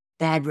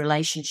bad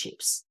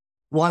relationships,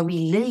 why we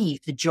leave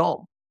the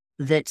job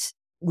that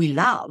we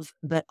love,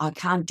 but I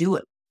can't do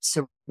it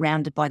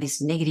surrounded by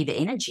this negative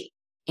energy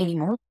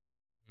anymore.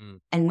 Mm.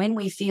 And when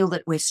we feel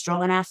that we're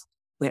strong enough,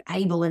 we're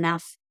able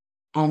enough,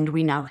 and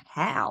we know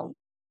how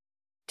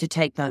to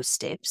take those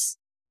steps,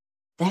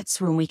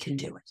 that's when we can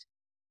do it.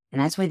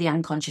 And that's where the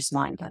unconscious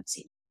mind comes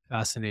in.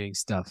 Fascinating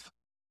stuff.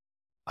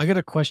 I got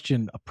a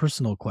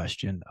personal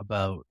question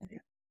about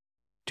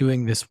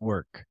doing this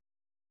work.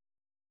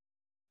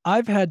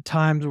 I've had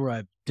times where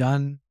I've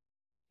done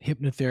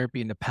hypnotherapy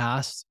in the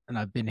past and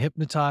I've been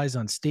hypnotized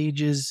on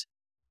stages.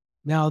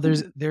 Now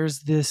there's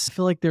this, I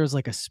feel like there's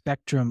like a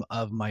spectrum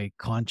of my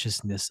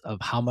consciousness of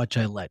how much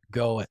I let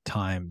go at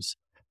times.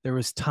 There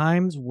was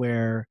times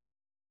where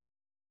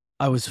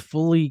I was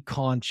fully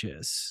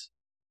conscious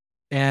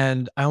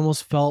and I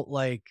almost felt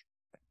like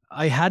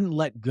I hadn't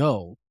let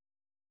go,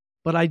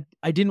 but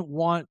I didn't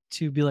want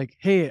to be like,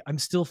 hey, I'm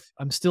still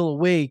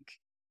awake,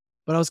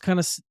 but I was kind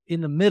of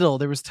in the middle.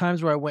 There was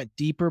times where I went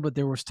deeper, but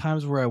there was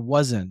times where I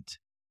wasn't.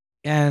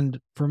 And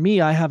for me,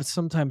 I have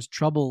sometimes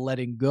trouble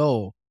letting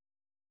go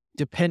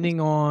depending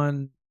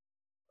on,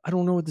 I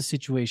don't know what the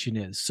situation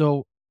is.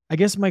 So I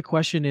guess my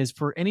question is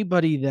for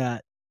anybody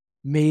that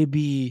may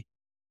be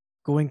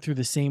going through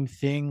the same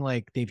thing,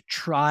 like they've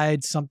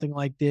tried something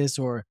like this,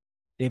 or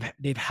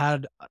they've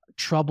had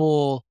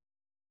trouble,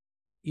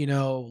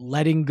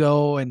 letting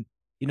go. And,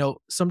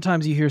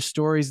 sometimes you hear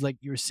stories like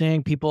you're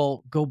saying,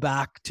 people go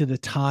back to the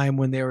time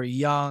when they were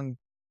young.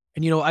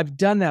 And, I've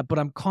done that, but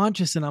I'm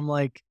conscious and I'm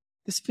like,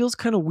 this feels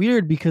kind of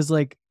weird because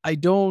like,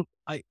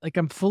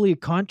 I'm fully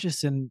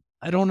conscious and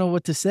I don't know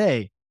what to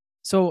say.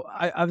 So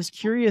I was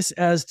curious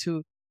as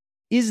to,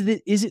 is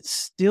it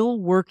still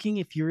working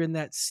if you're in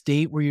that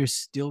state where you're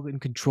still in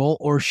control,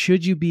 or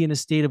should you be in a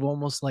state of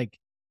almost like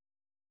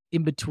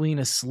in between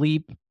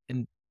asleep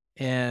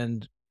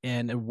and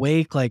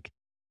awake? Like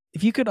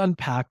if you could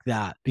unpack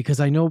that, because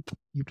I know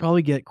you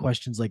probably get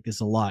questions like this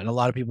a lot. And a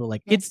lot of people are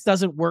like, it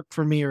doesn't work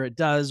for me, or it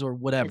does, or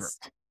whatever.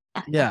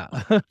 Yeah.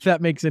 If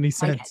that makes any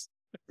sense.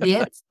 Okay.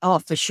 Yeah. Oh,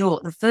 for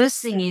sure. The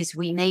first thing is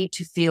we need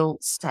to feel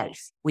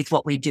safe with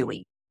what we're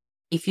doing.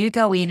 If you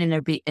go in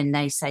and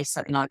they say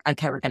something like,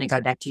 okay, we're going to go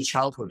back to your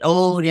childhood.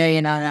 Oh, yeah,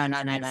 no.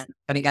 Going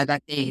to go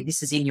back there.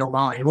 This is in your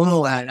mind.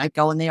 Oh, don't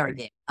go in there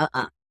again.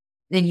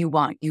 Then you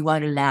won't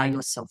allow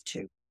yourself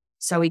to.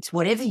 So it's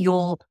whatever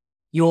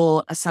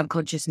your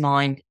subconscious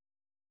mind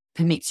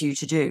permits you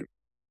to do.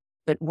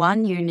 But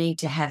one, you need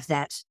to have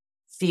that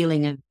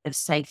feeling of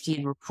safety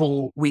and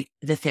rapport with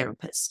the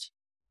therapist.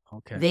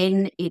 Okay.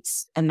 Then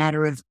it's a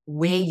matter of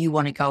where you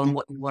want to go and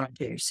what you want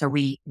to do. So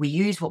we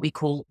use what we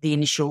call the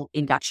initial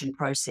induction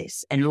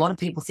process. And a lot of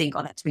people think,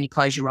 oh, that's when you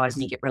close your eyes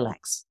and you get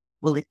relaxed.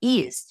 Well, it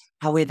is.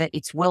 However,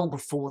 it's well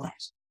before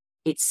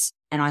that.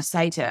 And I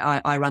say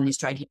I run the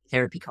Australian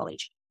Hypnotherapy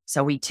College.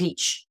 So we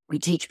teach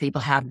people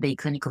how to be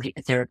clinical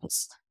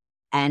hypnotherapists.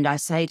 And I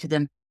say to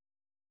them,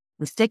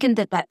 the second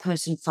that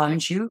person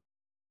phones you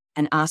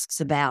and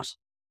asks about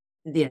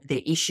their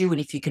issue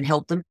and if you can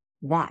help them,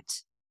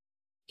 what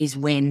is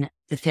when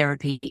the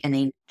therapy and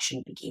the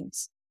induction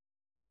begins.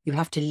 You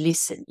have to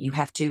listen. You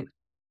have to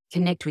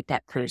connect with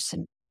that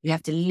person. You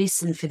have to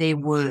listen for their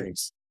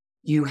words.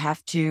 You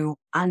have to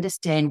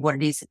understand what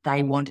it is that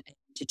they want and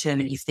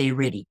determine if they're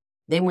ready.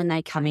 Then when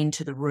they come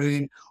into the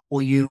room,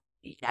 or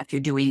if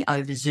you're doing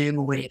over Zoom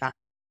or whatever,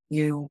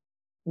 you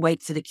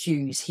wait for the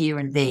cues here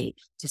and there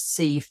to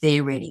see if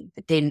they're ready.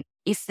 But then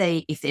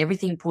if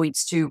everything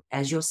points to,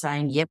 as you're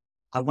saying, yep,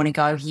 I want to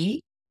go here,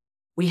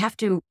 we have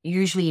to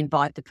usually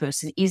invite the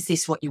person, is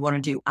this what you want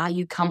to do? Are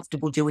you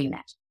comfortable doing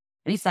that?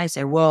 And if they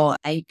say, well,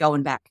 I ain't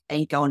going back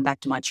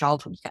to my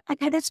childhood, you go,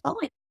 okay, that's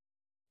fine.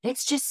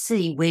 Let's just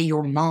see where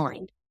your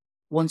mind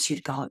wants you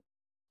to go.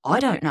 I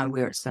don't know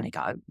where it's going to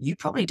go. You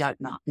probably don't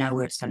know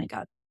where it's going to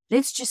go.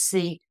 Let's just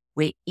see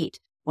where it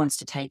wants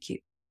to take you.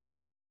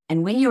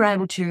 And when you're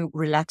able to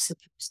relax the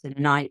person,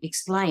 and I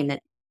explain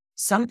that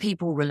some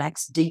people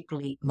relax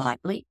deeply,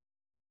 lightly.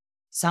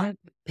 Some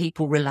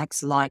people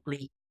relax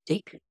lightly,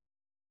 deeply,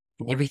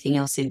 and everything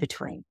else in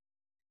between.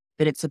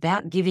 But it's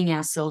about giving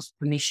ourselves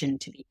permission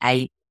to be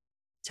able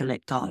to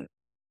let go.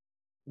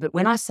 But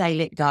when I say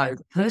let go,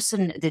 the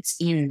person that's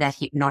in that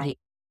hypnotic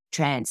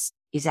trance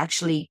is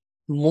actually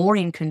more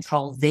in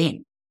control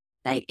than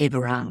they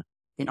ever are.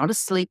 They're not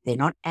asleep. They're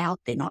not out.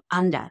 They're not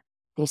under.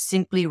 They're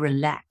simply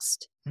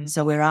relaxed. Mm-hmm.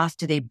 So we're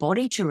after their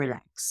body to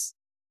relax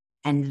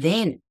and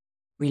then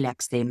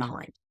relax their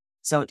mind.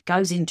 So it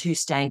goes in two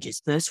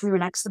stages. First, we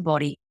relax the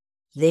body,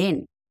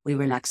 then we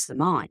relax the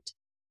mind.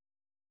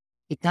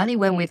 It's only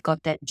when we've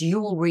got that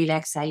dual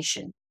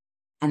relaxation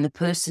and the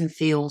person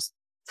feels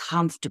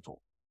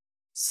comfortable,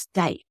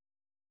 safe,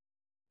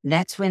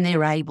 that's when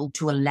they're able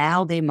to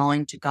allow their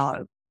mind to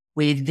go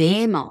where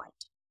their mind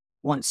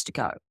wants to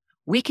go.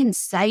 We can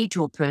say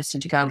to a person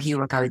to go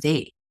here or go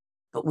there,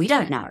 but we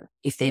don't know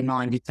if their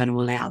mind is going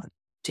to allow them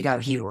to go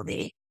here or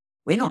there.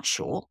 We're not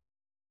sure.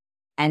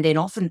 And then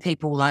often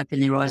people will open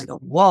their eyes and go,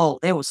 whoa,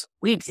 there was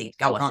weird things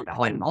going on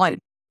behind my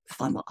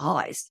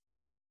eyes.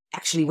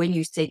 Actually, when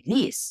you said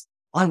this,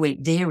 I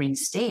went there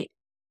instead.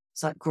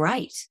 It's like,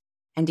 great.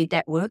 And did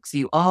that work for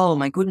you? Oh,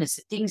 my goodness,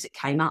 the things that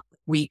came up.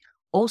 We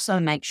also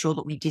make sure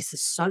that we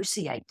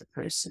disassociate the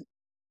person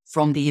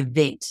from the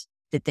event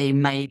that they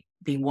may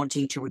be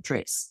wanting to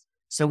address.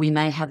 So we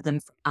may have them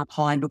up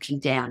high looking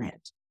down at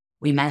it.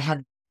 We may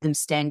have them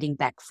standing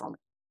back from it.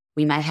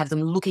 We may have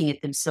them looking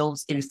at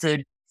themselves in a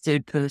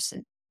third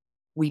person.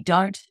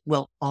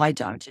 I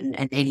don't,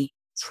 and any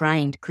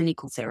trained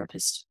clinical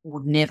therapist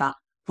would never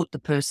put the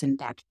person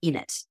back in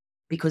it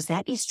because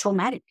that is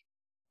traumatic.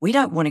 We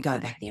don't want to go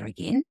back there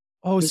again.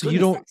 Oh, so Goodness, you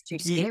don't. that's too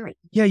scary.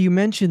 Yeah, you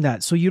mentioned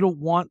that. So you don't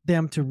want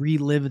them to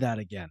relive that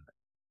again.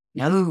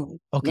 No,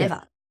 Okay.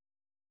 never.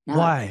 No,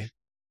 Why?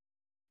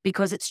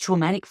 because it's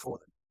traumatic for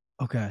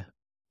them. Okay.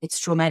 It's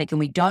traumatic, and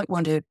we don't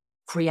want to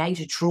create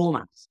a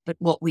trauma. But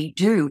what we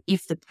do,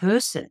 if the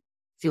person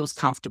feels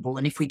comfortable,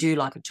 and if we do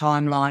like a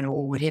timeline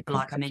or whatever,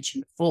 like I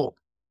mentioned before,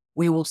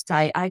 we will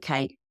say,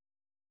 okay,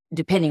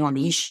 depending on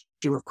the issue,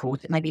 of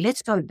course, but maybe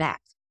let's go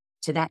back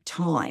to that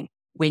time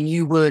when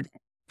you were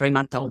a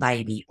 3-month-old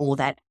baby, or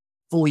that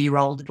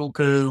 4-year-old little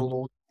girl,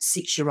 or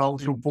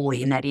 6-year-old little boy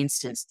in that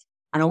instance.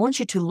 And I want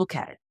you to look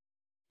at it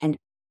and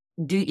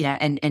do,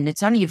 and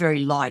it's only a very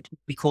light,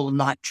 we call a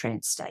light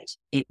trance state,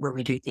 where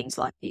we do things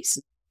like this,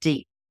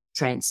 deep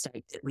trance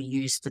state that we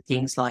use for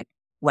things like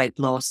weight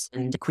loss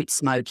and to quit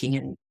smoking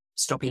and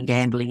stopping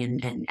gambling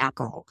and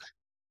alcohol.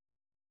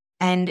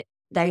 And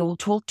they all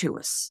talk to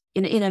us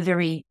in a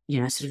very,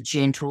 sort of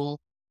gentle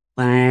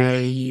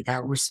way.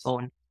 They'll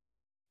respond.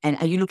 And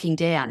are you looking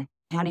down?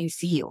 How do you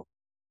feel?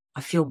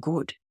 I feel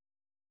good.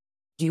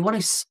 Do you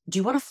want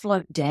to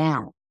float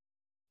down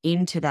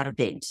into that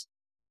event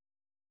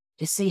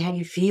to see how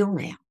you feel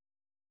now?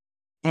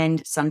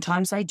 And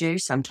sometimes they do,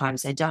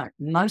 sometimes they don't.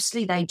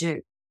 Mostly they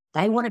do.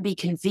 They want to be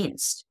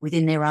convinced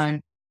within their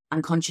own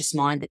unconscious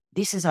mind that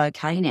this is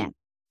okay now.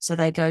 So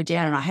they go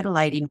down. And I had a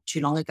lady not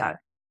too long ago.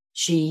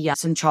 She had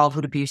some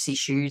childhood abuse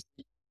issues.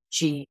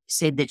 She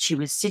said that she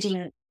was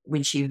sitting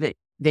when she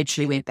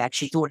eventually went back.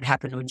 She thought it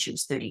happened when she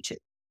was 32.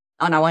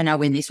 I know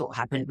when this all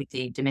happened with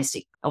the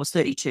domestic. I was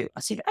 32. I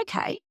said,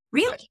 okay,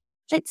 really?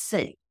 Let's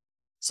see.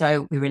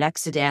 So we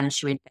relaxed her down and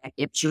she went back.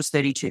 Yep, she was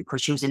 32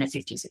 because she was in her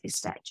 50s at this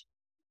stage.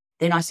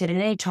 Then I said, at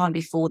any time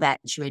before that,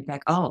 and she went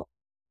back, oh,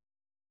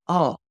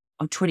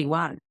 I'm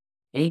 21.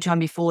 Any time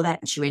before that,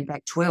 and she went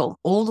back 12,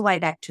 all the way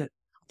back to,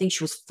 I think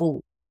she was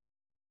 4.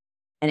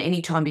 And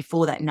any time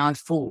before that, no,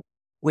 4.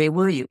 Where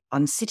were you?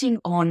 I'm sitting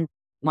on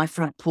my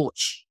front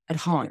porch at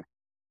home,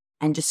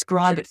 and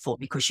describe it for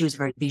me, because she was a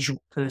very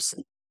visual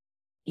person.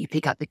 You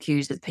pick up the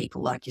cues of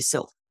people like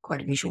yourself,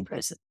 quite a visual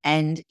person.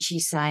 And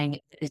she's saying,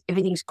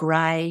 everything's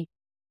grey.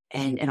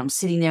 And I'm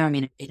sitting there, I'm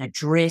in a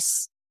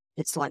dress.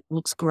 It's like,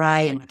 looks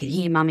grey. And I can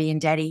hear mummy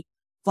and daddy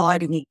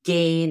fighting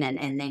again.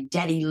 And then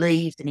daddy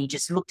leaves and he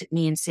just looked at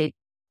me and said,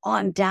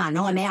 I'm done.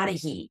 I'm out of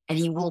here. And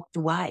he walked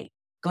away,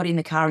 got in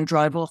the car and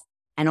drove off.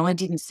 And I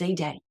didn't see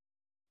daddy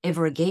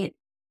ever again.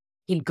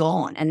 He'd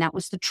gone. And that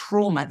was the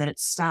trauma that it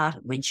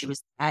started when she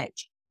was that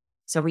age.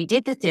 So we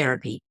did the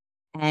therapy.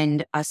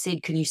 And I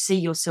said, can you see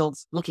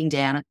yourself looking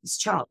down at this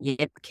child?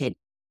 Yep, I can.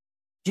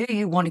 Do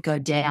you want to go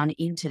down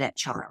into that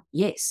child?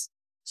 Yes.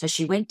 So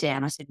she went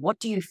down. I said, what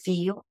do you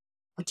feel?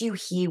 What do you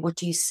hear? What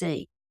do you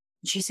see?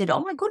 And she said, oh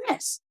my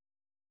goodness,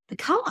 the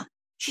colour.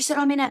 She said,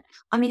 I'm in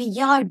a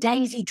yellow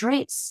daisy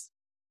dress,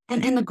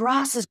 and the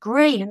grass is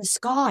green and the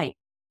sky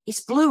is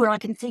blue, and I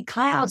can see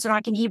clouds and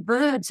I can hear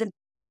birds, and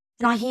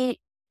I hear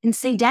and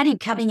see daddy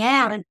coming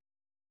out, and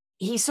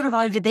he's sort of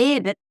over there,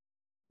 but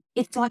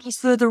it's like he's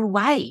further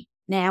away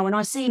now, and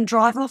I see him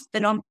drive off,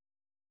 but I'm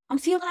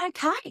feeling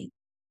okay.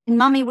 And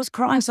mummy was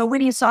crying, so I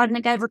went inside and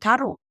I gave her a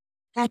cuddle.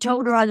 I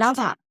told her I love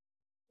her.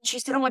 She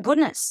said, oh my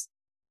goodness,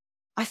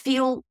 I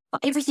feel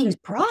everything's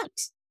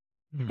bright.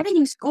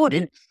 Everything's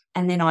good.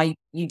 And then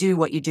you do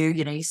what you do,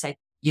 you say,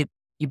 you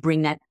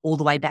bring that all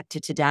the way back to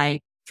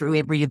today through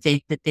every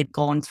event that they've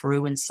gone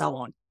through and so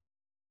on.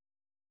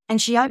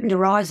 And she opened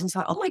her eyes and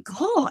said, oh my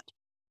God,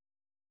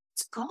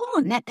 it's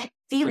gone. That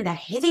feeling, that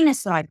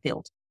heaviness that I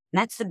felt. And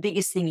that's the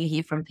biggest thing you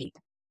hear from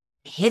people.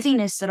 The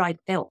heaviness that I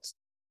felt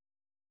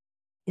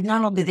is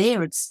no longer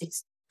there.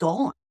 It's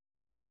gone.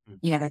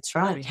 Yeah, that's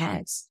right. It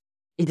has.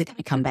 Is it going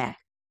to come back?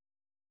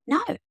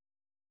 No.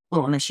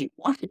 Well, unless you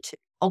wanted to.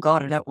 Oh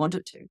God, I don't want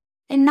it to.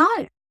 Then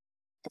no,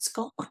 it's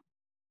gone.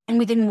 And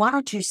within 1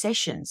 or 2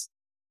 sessions,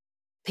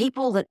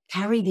 people that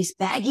carry this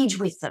baggage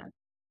with them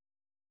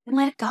can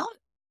let it go.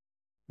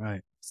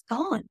 Right. It's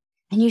gone.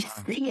 And you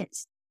see it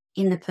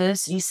in the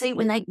person. You see it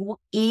when they walk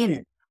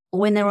in, or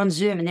when they're on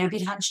Zoom and they're a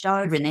bit hunched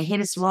over and their head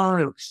is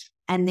low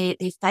and their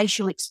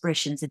facial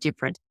expressions are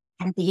different.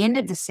 And at the end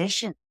of the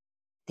session,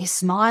 they're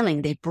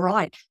smiling, they're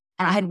bright.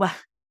 And I had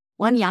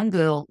one young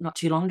girl not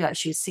too long ago,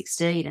 she was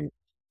 16 and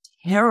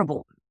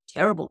terrible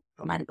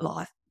traumatic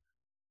life.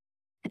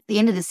 At the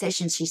end of the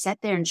session, she sat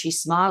there and she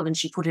smiled and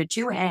she put her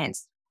 2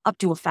 hands up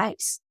to her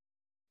face.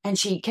 And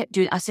she kept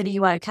doing, I said, are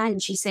you okay?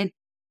 And she said,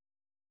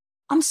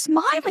 I'm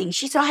smiling.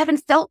 She said, I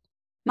haven't felt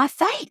my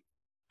face.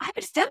 I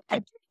haven't felt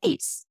that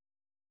face.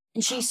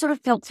 And she sort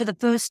of felt for the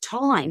first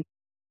time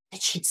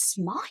that she'd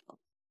smile.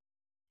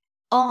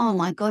 Oh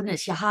my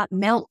goodness, your heart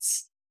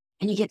melts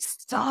and you get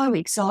so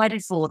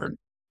excited for them.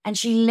 And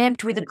she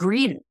leapt with a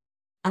grin.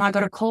 And I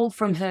got a call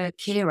from her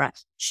carer.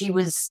 She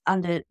was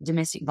under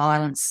domestic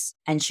violence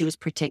and she was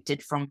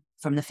protected from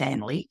the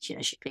family.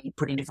 She'd been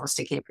put into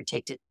foster care,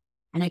 protected.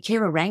 And her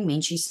carer rang me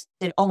and she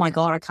said, oh my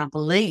God, I can't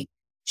believe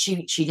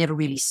she never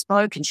really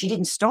spoke and she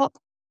didn't stop.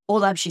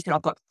 Although she said,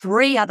 I've got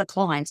 3 other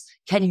clients.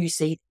 Can you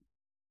see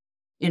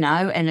them?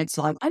 And it's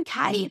like,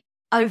 okay,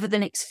 over the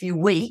next few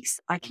weeks,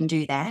 I can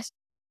do that.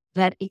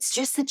 But it's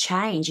just the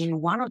change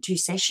in 1 or 2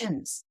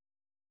 sessions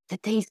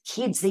that these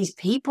kids, these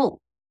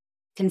people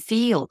can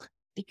feel,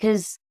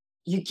 because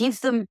you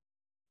give them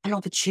an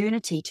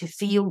opportunity to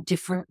feel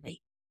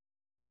differently.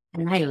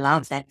 And they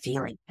love that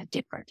feeling of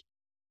different.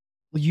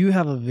 Well, you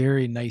have a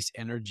very nice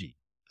energy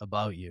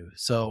about you.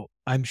 So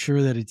I'm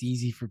sure that it's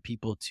easy for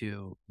people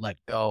to let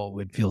go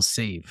and feel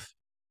safe.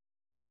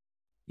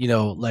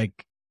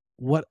 Like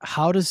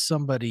how does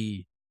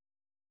somebody,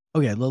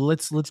 okay,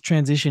 let's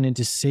transition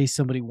into, say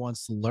somebody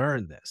wants to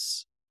learn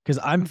this, because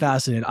I'm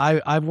fascinated.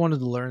 I've wanted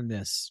to learn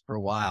this for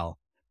a while.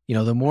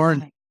 The more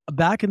Right.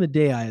 back in the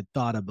day I had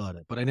thought about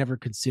it, but I never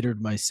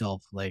considered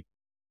myself like,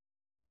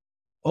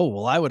 oh,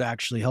 well, I would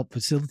actually help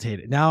facilitate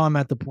it. Now I'm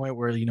at the point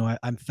where,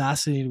 I'm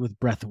fascinated with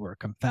breath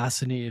work. I'm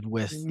fascinated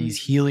with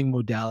these healing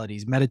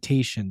modalities,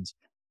 meditations.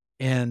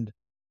 And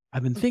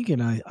I've been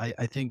thinking,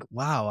 I think,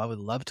 wow, I would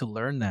love to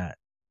learn that.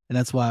 And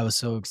that's why I was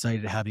so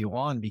excited to have you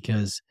on,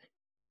 because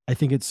I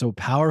think it's so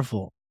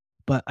powerful.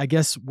 But I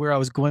guess where I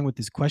was going with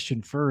this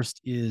question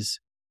first is,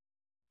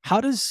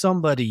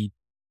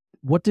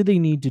 what do they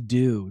need to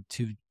do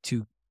to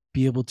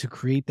be able to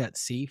create that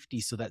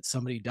safety so that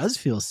somebody does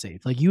feel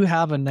safe? Like, you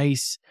have a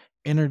nice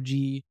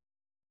energy.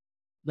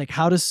 Like,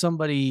 how does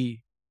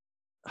somebody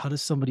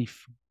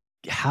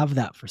have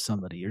that for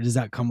somebody, or does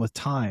that come with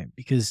time?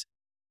 Because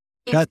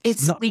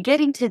that's not, We get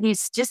into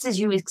this, just as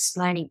you were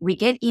explaining, we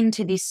get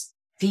into this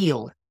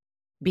field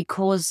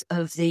because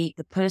of the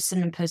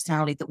person and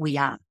personality that we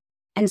are.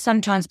 And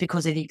sometimes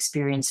because of the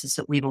experiences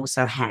that we've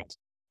also had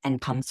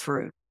and come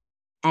through.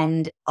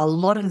 And a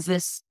lot of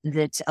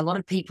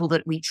people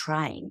that we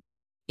train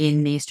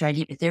in the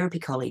Australian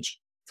Hypnotherapy College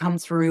come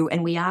through,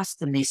 and we ask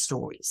them their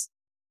stories.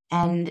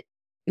 And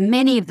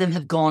many of them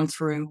have gone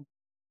through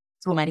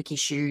traumatic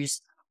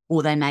issues,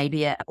 or they may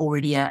be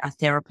already a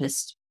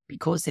therapist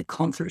because they've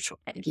gone through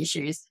traumatic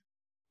issues,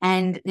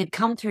 and they've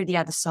come through the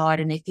other side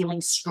and they're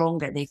feeling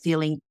stronger, they're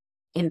feeling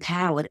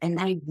empowered, and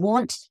they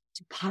want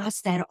to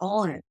pass that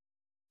on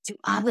to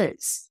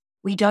others.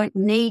 We don't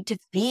need to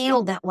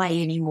feel that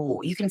way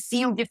anymore. You can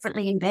feel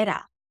differently and better.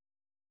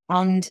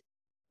 And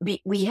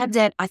we have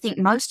that, I think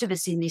most of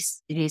us in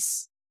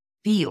this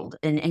field,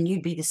 and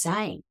you'd be the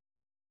same,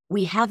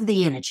 we have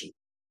the energy.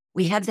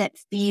 We have that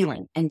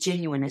feeling and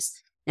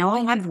genuineness. Now,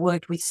 I have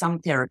worked with some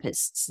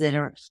therapists that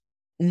are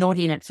not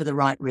in it for the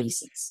right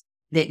reasons.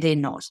 They're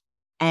not.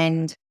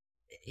 And,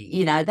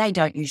 they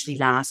don't usually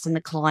last, and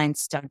the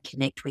clients don't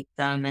connect with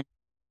them. And,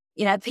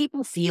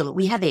 people feel it.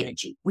 We have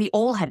energy. We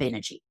all have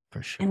energy.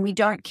 for sure. And we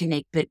don't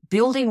connect. But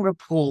building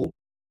rapport,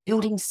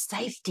 building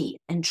safety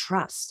and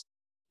trust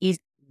is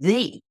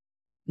the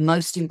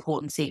most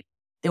important thing.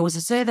 There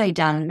was an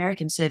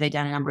American survey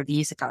done a number of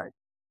years ago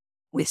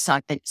with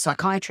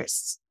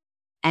psychiatrists,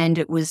 and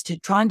it was to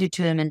try and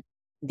determine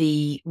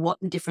what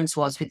the difference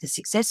was with the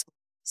successful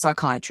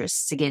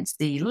psychiatrists against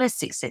the less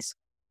successful.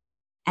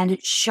 And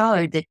it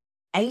showed that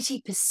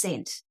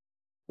 80%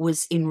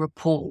 was in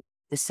rapport,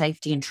 the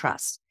safety and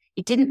trust.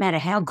 It didn't matter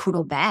how good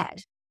or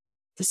bad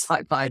the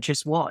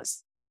psychiatrist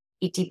was.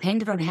 It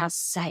depended on how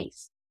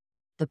safe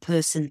the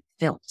person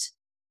felt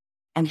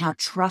and how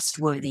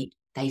trustworthy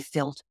they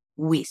felt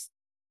with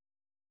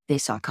their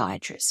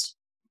psychiatrist.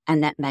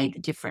 And that made the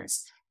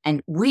difference.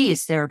 And we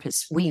as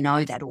therapists, we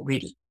know that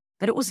already,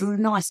 but it was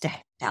nice to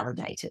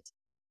validate it.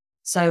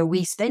 So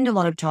we spend a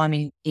lot of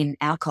time in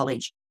our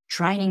college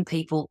training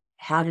people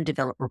how to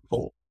develop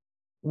rapport,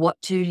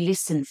 what to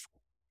listen for,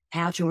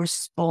 how to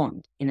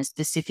respond in a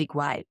specific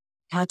way,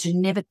 how to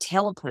never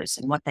tell a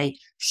person what they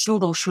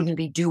should or shouldn't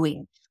be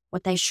doing,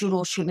 what they should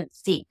or shouldn't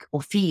think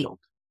or feel.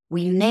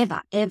 We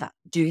never, ever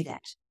do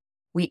that.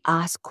 We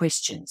ask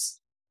questions.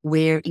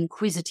 We're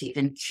inquisitive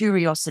and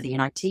curiosity,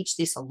 and I teach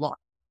this a lot.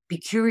 Be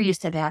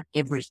curious about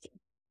everything.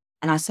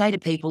 And I say to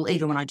people,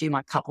 even when I do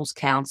my couples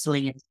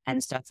counseling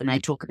and stuff, and they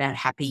talk about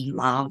happy,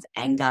 love,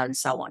 anger, and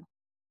so on,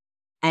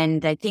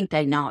 and they think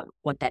they know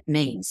what that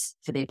means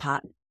for their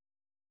partner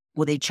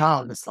or their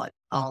child. It's like,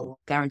 I'll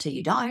guarantee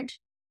you don't.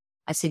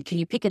 I said, can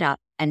you pick it up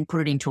and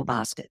put it into a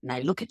basket? And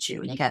they look at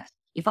you and you go,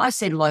 if I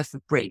said loaf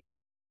of bread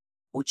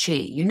or chair,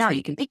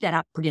 you can pick that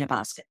up, put it in a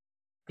basket.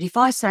 But if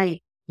I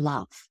say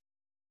love,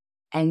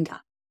 anger,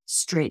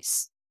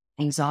 stress,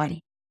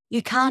 anxiety,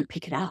 you can't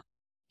pick it up.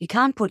 You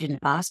can't put it in a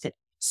basket.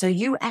 So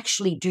you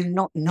actually do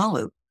not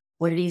know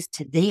what it is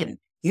to them.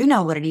 You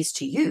know what it is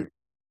to you.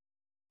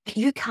 But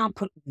you can't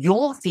put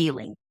your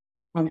feeling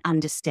and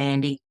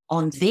understanding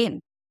on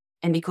them.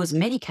 And because in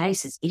many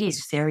cases, it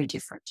is very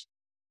different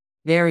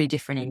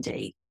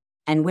indeed.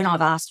 And when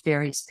I've asked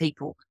various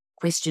people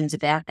questions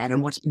about that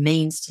and what it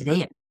means to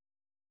them,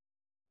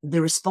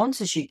 the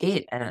responses you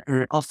get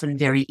are often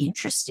very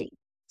interesting.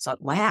 It's like,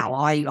 wow,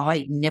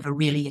 I never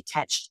really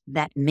attached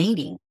that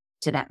meaning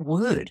to that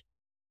word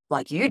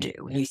like you do.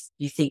 And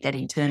you think that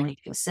internally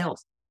to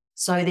yourself.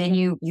 So then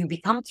you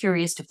become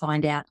curious to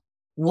find out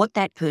what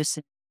that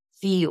person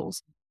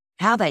feels,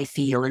 how they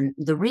feel, and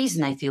the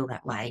reason they feel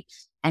that way.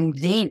 And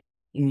then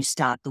you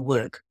start the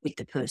work with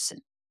the person.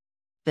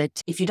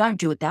 But if you don't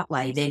do it that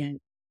way, then,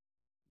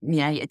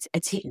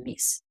 it's hit and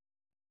miss.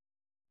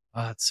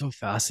 It's so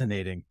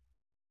fascinating.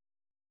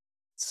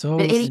 So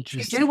But if you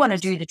interesting. do want to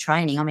do the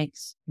training, I mean,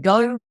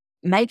 go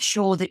make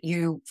sure that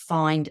you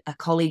find a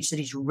college that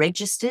is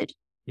registered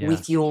Yeah.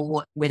 with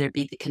your, whether it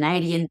be the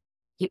Canadian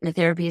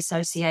Hypnotherapy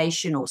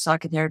Association or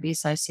Psychotherapy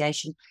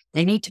Association,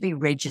 they need to be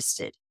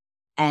registered.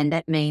 And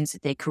that means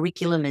that their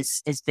curriculum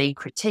is being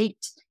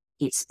critiqued,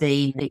 it's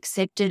been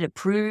accepted,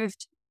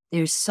 approved.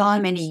 There's so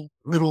many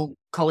little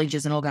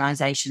colleges and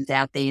organizations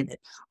out there that,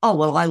 oh,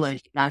 well, I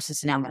learned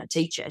hypnosis and now I'm going to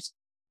teach it.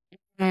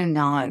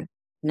 No.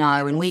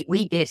 And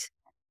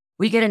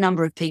we get a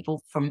number of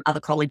people from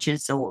other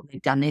colleges, or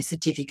they've done their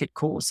certificate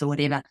course or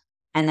whatever,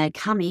 and they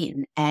come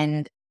in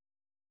and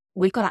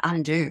we've got to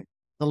undo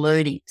the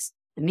learnings,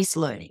 the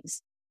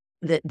mislearnings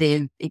that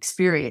they've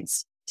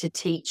experienced to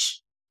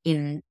teach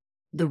in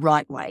the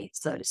right way,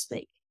 so to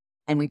speak.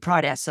 And we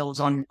pride ourselves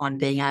on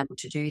being able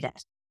to do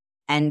that.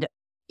 And,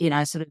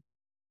 sort of,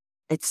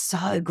 it's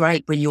so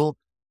great when your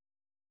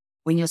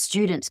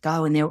students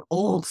go and they're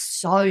all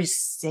so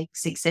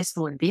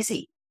successful and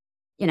busy,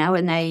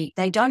 and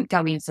they don't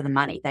go in for the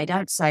money. They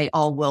don't say,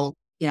 oh, well,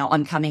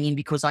 I'm coming in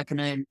because I can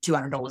earn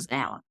 $200 an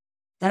hour.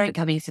 They don't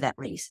come in for that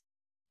reason.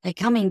 They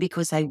come in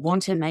because they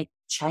want to make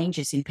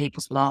changes in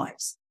people's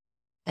lives.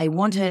 They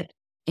want to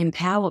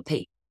empower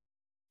people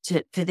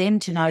for them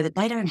to know that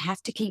they don't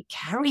have to keep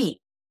carrying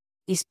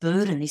this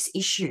burden, this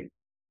issue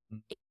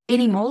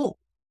anymore.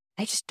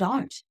 They just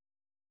don't.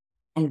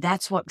 And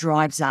that's what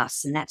drives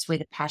us. And that's where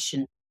the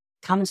passion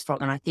comes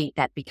from. And I think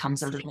that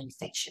becomes a little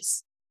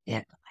infectious.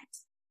 Yeah.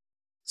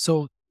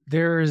 So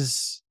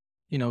there's,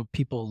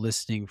 people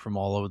listening from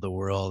all over the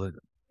world,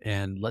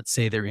 and let's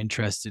say they're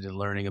interested in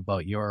learning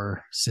about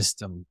your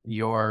system,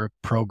 your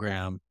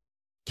program.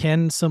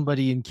 Can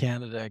somebody in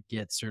Canada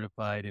get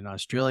certified in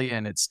Australia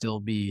and it still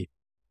be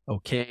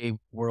okay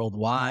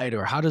worldwide?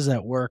 Or how does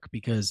that work?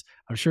 Because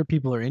I'm sure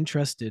people are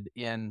interested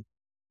in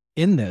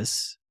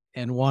this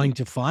and wanting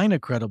to find a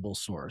credible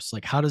source.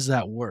 Like, how does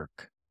that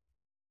work?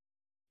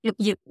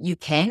 You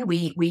can.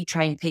 We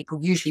train people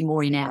usually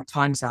more in our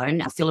time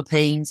zone,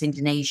 Philippines,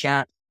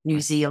 Indonesia, New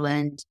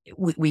Zealand,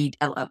 we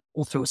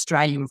all through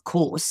Australia, of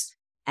course,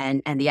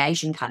 and the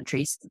Asian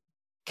countries.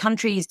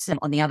 Countries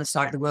on the other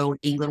side of the world,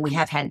 England, we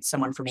have had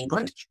someone from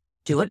England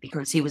do it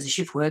because he was a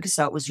shift worker,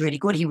 so it was really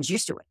good. He was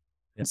used to it.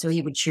 And so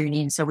he would tune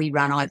in. So we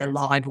run either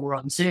live or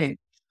on Zoom.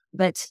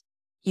 But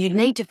you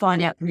need to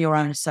find out from your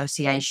own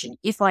association,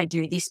 if I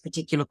do this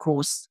particular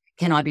course,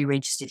 can I be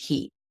registered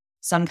here?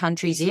 Some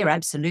countries here,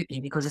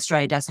 absolutely, because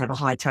Australia does have a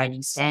high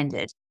training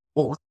standard.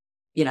 Or,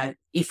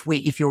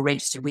 if you're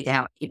registered with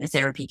our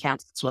Hypnotherapy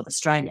Council of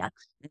Australia,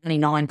 only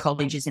 9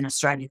 colleges in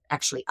Australia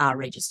actually are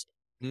registered.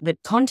 But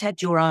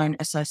contact your own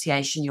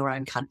association, your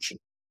own country.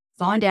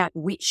 Find out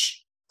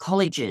which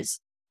colleges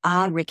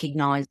are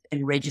recognised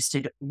and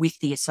registered with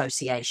the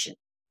association,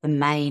 the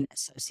main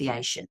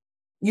association.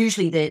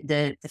 Usually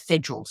the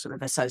federal sort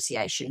of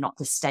association, not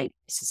the state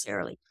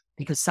necessarily,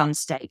 because some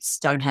states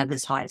don't have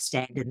as high a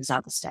standard as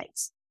other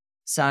states.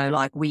 So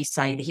like we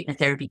say, the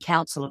Hypnotherapy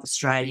Council of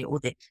Australia or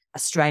the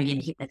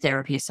Australian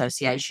Hypnotherapy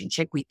Association,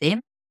 check with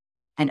them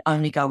and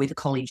only go with a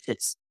college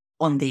that's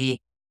on their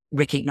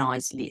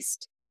recognised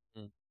list.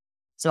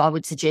 So I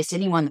would suggest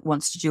anyone that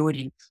wants to do it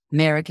in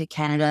America,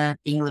 Canada,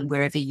 England,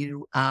 wherever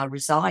you are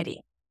residing,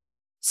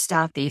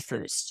 start there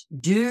first.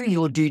 Do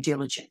your due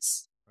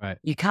diligence. Right.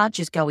 You can't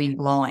just go in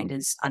blind,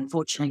 as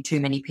unfortunately too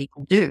many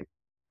people do.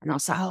 And I'll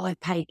say, oh, I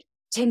paid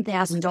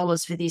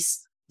 $10,000 for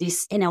this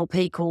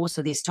NLP course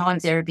or this time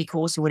therapy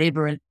course or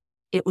whatever, and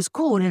it was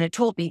cool and it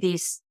taught me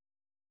this,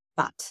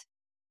 but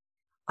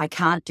I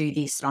can't do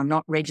this and I'm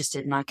not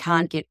registered and I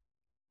can't get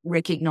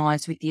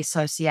recognised with the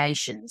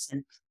associations.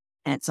 And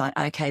it's like,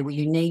 okay, well,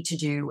 you need to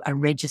do a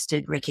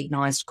registered,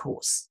 recognised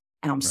course.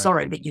 And I'm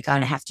sorry, but you're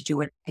going to have to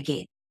do it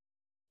again,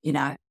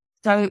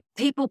 So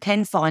people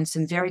can find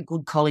some very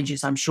good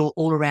colleges, I'm sure,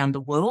 all around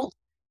the world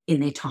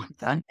in their time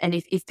zone. And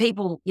if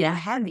people,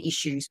 have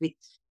issues with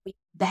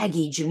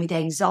baggage and with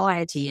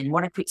anxiety and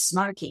want to quit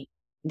smoking,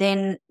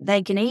 then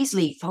they can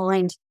easily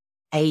find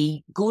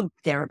a good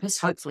therapist.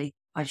 Hopefully,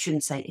 I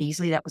shouldn't say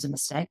easily, that was a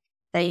mistake.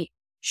 They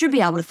should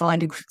be able to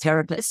find a good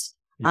therapist,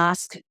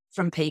 ask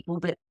from people,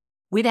 but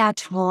with our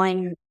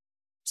time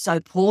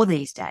so poor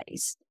these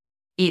days,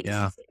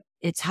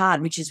 it's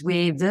hard, which is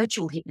where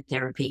virtual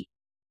hypnotherapy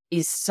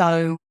is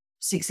so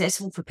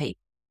successful for people.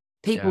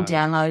 People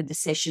download the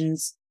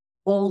sessions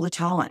all the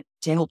time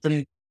to help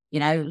them,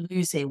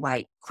 lose their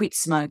weight, quit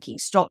smoking,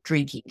 stop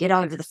drinking, get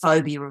over the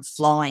phobia of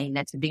flying.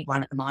 That's a big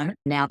one at the moment,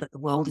 now that the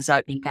world is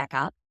opening back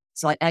up.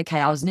 It's like,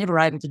 okay, I was never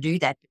able to do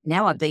that.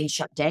 Now I've been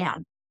shut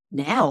down.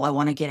 Now I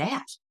want to get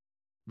out.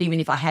 Even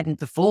if I hadn't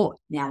before,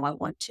 now I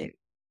want to.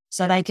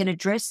 So they can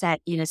address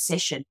that in a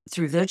session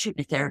through virtual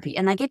hypnotherapy,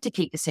 and they get to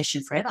keep the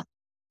session forever.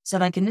 So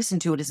they can listen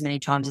to it as many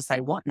times as they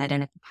want and they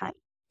don't have to pay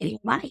any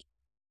money.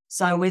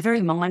 So we're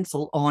very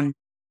mindful on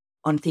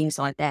things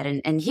like that.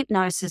 And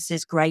hypnosis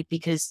is great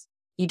because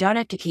you don't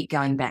have to keep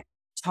going back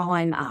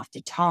time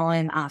after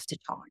time after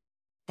time.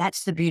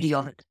 That's the beauty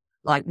of it.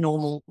 Like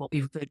normal, what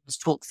we refer to as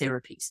talk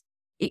therapies.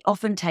 It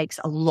often takes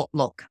a lot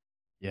longer.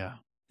 Yeah.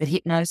 But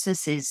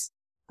hypnosis is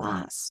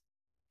fast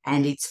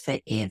and it's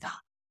forever.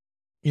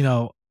 You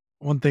know,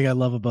 one thing I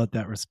love about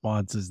that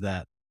response is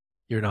that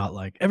you're not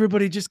like,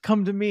 everybody just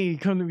come to me,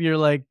 come to me. You're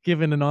like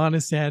giving an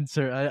honest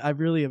answer. I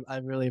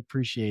really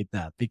appreciate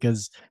that,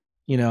 because,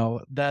 you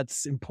know,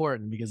 that's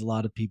important, because a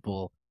lot of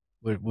people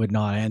would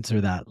not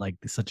answer that like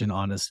such an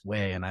honest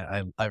way. And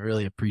I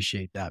really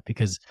appreciate that,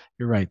 because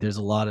you're right. There's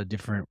a lot of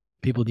different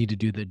people need to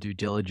do the due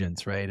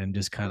diligence, right? And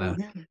just kind of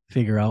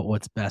figure out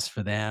what's best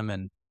for them.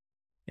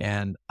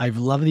 And I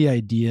love the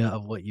idea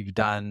of what you've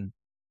done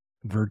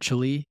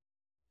virtually,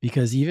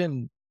 because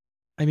even,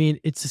 I mean,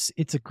 it's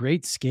a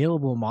great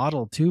scalable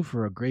model too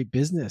for a great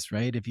business,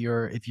 right? If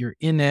you're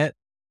in it,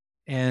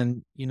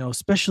 and, you know,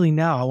 especially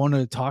now, I wanted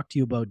to talk to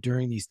you about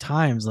during these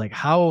times, like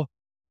how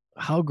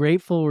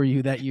grateful were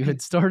you that you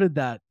had started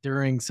that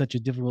during such a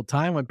difficult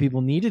time when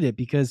people needed it?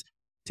 Because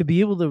to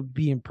be able to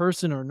be in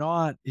person or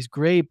not is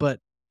great, but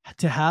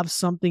to have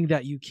something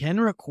that you can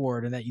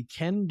record and that you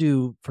can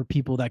do for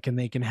people that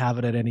they can have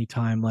it at any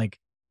time, like,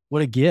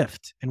 what a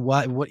gift. And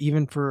what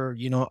even for,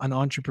 you know, an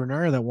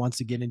entrepreneur that wants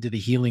to get into the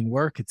healing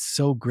work, it's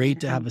so great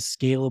to have a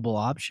scalable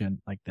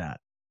option like that.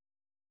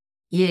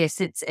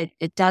 Yes,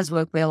 it does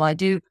work well.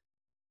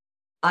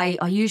 I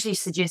usually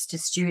suggest to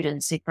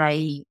students, if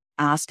they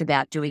ask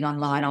about doing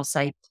online, I'll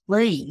say,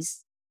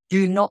 please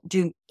do not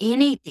do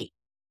anything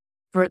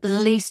for at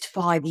least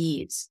 5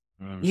 years.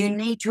 You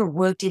need to have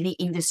worked in the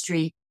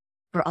industry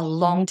for a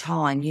long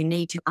time. You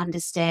need to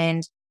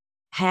understand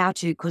how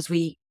to, because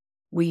we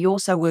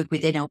also work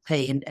with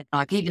NLP, and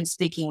like even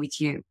speaking with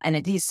you, and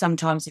it is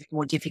sometimes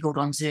more difficult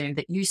on Zoom,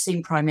 but you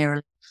seem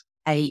primarily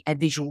a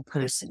visual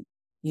person.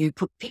 You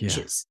put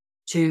pictures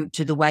to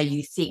the way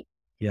you think.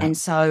 Yeah. And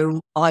so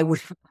I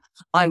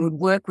would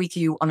work with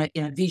you on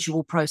a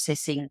visual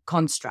processing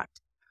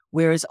construct,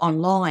 whereas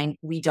online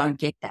we don't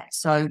get that.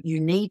 So you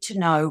need to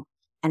know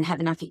and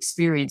have enough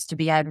experience to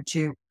be able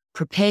to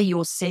prepare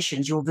your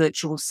sessions, your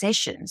virtual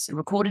sessions,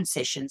 recorded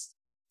sessions,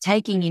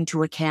 taking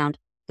into account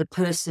the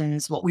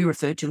person's, what we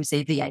refer to as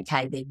their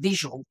VAK, their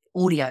visual,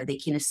 audio, their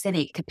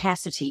kinesthetic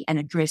capacity, and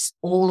address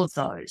all of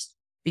those.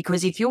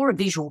 Because if you're a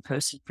visual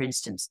person, for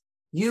instance,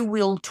 you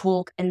will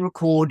talk and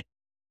record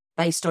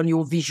based on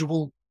your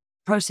visual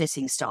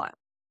processing style.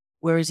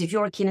 Whereas if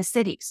you're a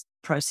kinesthetics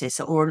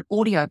processor or an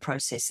audio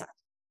processor,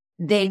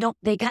 they're going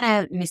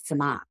to miss the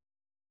mark.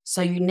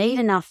 So you need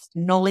enough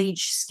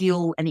knowledge,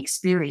 skill, and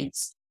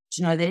experience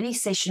to know that any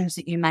sessions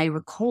that you may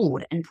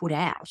record and put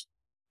out,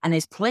 and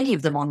there's plenty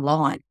of them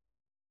online.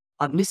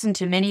 I've listened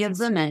to many of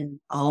them,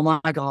 and oh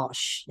my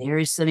gosh, there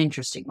is some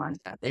interesting ones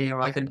out there,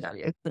 I can tell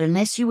you. But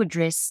unless you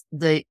address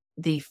the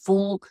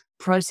full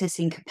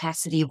processing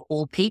capacity of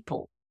all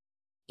people,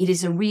 it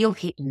is a real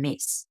hit and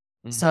miss.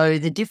 So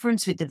the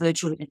difference with the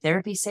virtual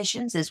hypnotherapy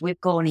sessions is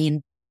we've gone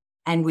in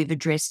and we've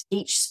addressed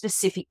each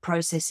specific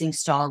processing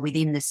style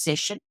within the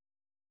session.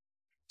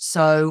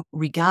 So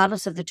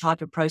regardless of the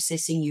type of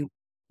processing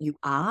you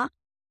are,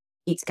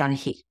 it's going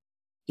to hit.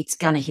 It's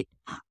going to hit.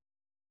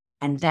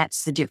 And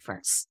that's the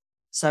difference.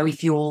 So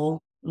if you're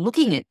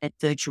looking at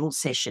virtual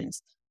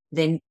sessions,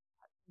 then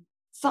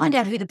find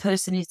out who the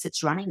person is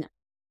that's running them.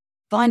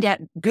 Find out,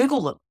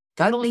 Google them,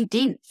 go to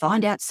LinkedIn,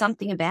 find out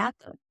something about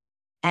them.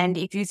 And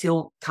if you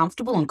feel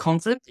comfortable and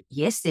confident,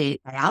 yes, they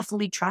are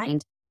fully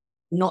trained.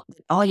 Not,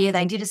 oh yeah,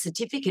 they did a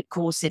certificate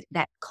course at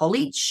that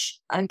college.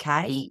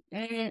 Okay,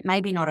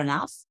 maybe not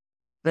enough.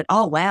 But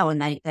oh wow,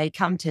 and they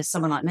come to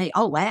someone like me.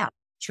 Oh wow,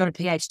 she's got a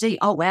PhD.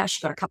 Oh wow,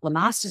 she's got a couple of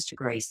master's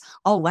degrees.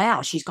 Oh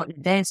wow, she's got an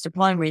advanced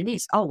diploma in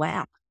this. Oh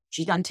wow,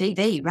 she's done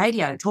TV,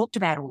 radio, talked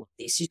about all of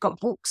this. She's got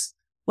books.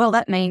 Well,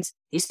 that means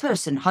this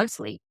person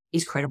hopefully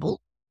is credible,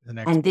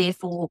 and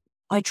therefore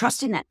I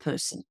trust in that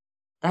person.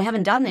 They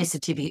haven't done their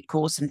certificate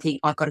course and think,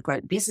 I've got a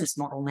great business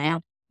model now.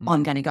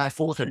 I'm going to go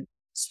forth and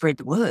spread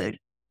the word.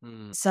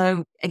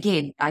 So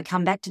again, I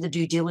come back to the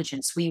due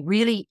diligence. We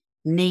really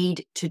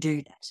need to do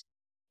that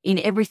in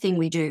everything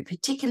we do,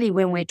 particularly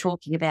when we're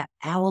talking about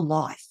our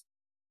life,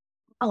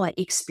 our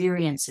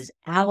experiences,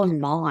 our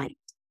mind.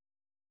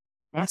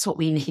 That's what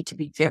we need to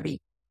be very,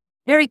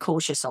 very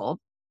cautious of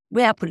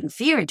without putting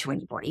fear into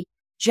anybody.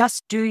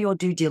 Just do your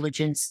due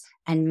diligence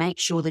and make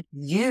sure that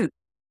you,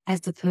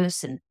 as the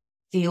person,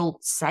 feel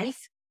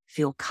safe,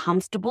 feel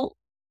comfortable,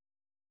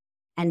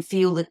 and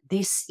feel that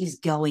this is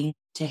going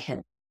to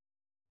help.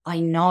 I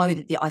know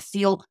that I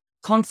feel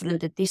confident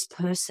that this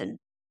person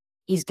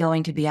is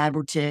going to be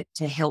able to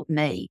help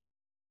me,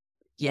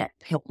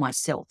 help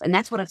myself. And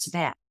that's what it's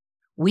about.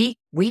 We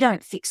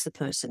don't fix the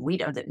person. We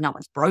don't, that no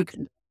one's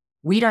broken.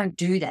 We don't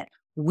do that.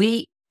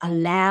 We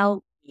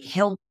allow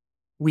help.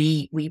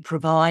 We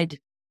provide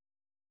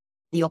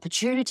the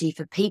opportunity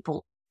for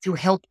people to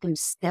help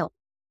themselves.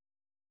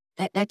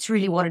 That's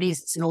really what it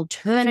is. It's an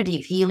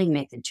alternative healing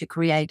method to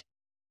create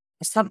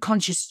a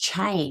subconscious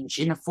change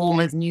in the form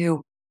of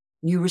new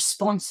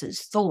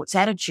responses, thoughts,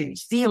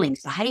 attitudes,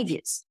 feelings,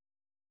 behaviors.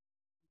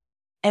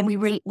 And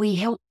we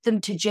help them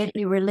to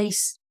gently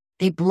release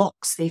their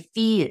blocks, their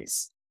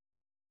fears,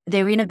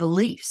 their inner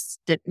beliefs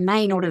that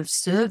may not have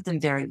served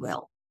them very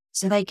well,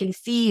 so they can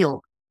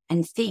feel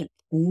and think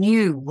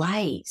new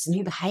ways,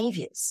 new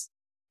behaviors.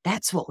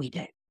 That's what we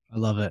do. I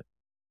love it.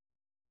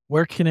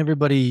 Where can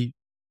everybody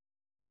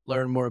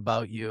learn more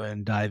about you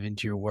and dive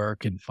into your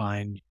work and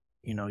find,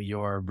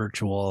 your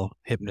virtual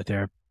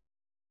hypnotherapy?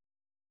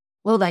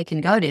 Well, they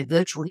can go to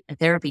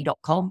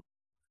virtualhypnotherapy.com.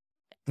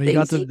 You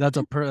got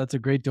that's a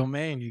great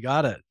domain. You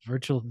got it.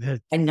 Virtual.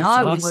 I know.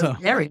 Awesome. We were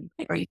very,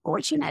 very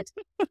fortunate.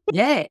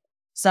 Yeah.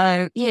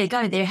 So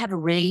go there, have a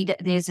read.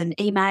 There's an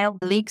email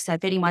link. So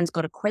if anyone's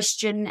got a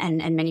question,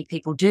 and many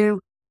people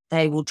do,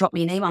 they will drop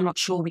me an email. I'm not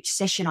sure which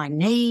session I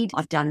need.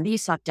 I've done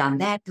this, I've done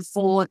that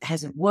before. It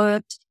hasn't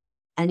worked.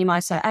 And you might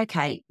say,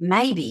 okay,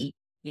 maybe,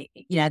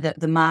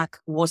 the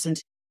mark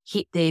wasn't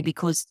hit there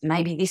because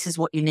maybe this is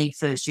what you need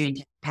first. You need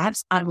to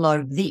perhaps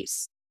unload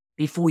this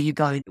before you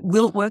go.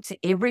 Will it work for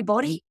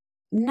everybody?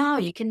 No,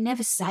 you can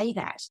never say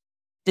that.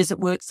 Does it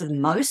work for the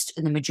most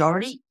and the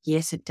majority?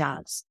 Yes, it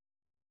does.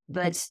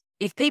 But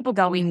if people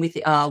go in with,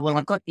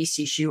 I've got this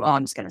issue,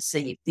 I'm just going to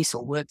see if this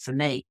will work for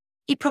me,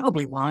 it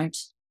probably won't.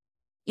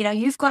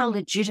 You've got to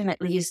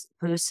legitimately, as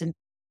a person,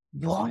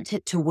 want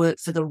it to work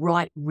for the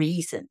right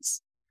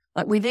reasons.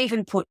 Like we've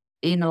even put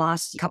in the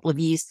last couple of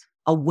years,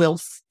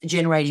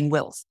 generating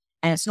wealth.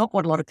 And it's not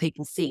what a lot of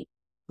people think.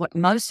 What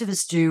most of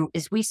us do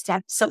is we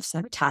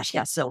self-sabotage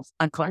ourselves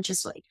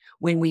unconsciously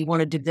when we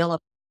want to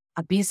develop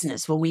a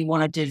business, when we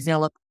want to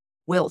develop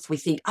wealth. We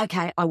think,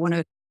 okay, I want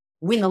to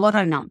win the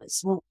lotto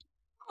numbers. Well,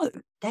 no,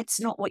 that's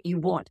not what you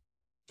want.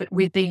 But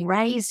we've been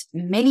raised,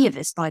 many of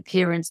us, by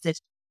parents that,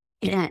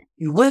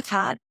 you work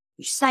hard,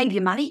 you save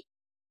your money,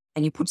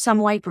 and you put some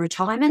away for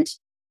retirement,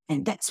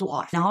 and that's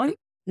life. No,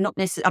 not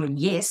necessarily.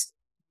 Yes,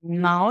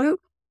 no.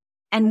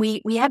 And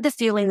we have the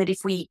feeling that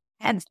if we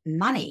have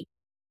money,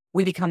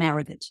 we become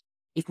arrogant.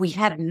 If we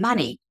have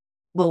money,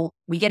 well,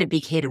 we get a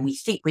big head and we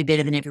think we're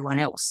better than everyone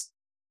else.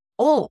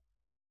 Or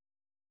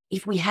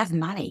if we have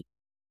money,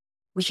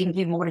 we can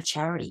give more to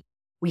charity.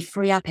 We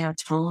free up our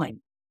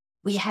time.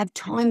 We have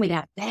time with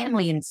our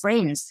family and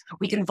friends.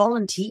 We can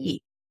volunteer.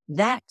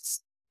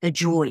 That's the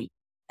joy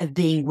of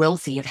being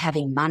wealthy, of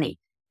having money.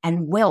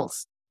 And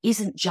wealth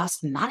isn't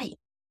just money.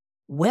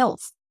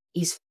 Wealth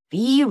is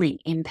feeling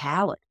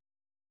empowered.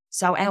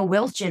 So our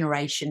wealth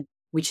generation,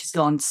 which has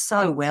gone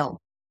so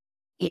well,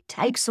 it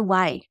takes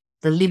away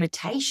the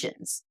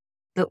limitations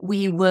that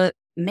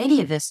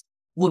many of us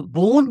were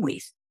born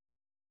with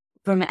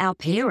from our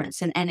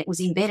parents. And it was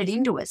embedded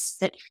into us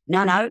that,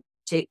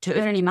 to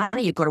earn any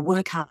money, you've got to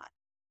work hard.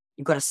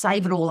 You've got to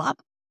save it all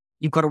up.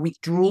 You've got to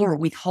withdraw or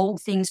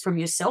withhold things from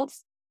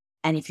yourself.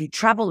 And if you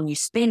travel and you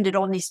spend it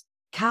on this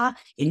car,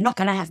 you're not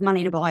going to have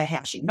money to buy a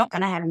house. You're not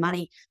going to have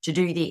money to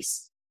do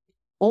this.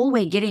 All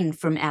we're getting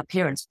from our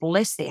parents,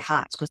 bless their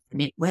hearts because they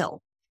meant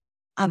well,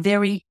 are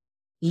very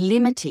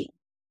limiting.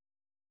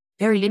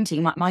 Very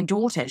limiting. My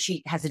daughter,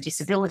 she has a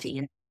disability,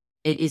 and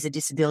it is a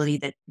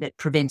disability that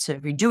prevents her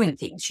from doing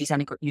things. She's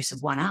only got use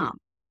of one arm.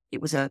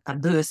 It was a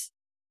birth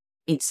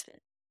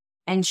incident.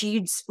 And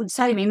she would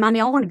say to me,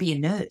 Mummy, I want to be a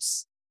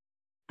nurse.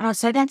 And I'd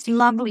say, that's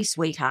lovely,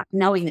 sweetheart,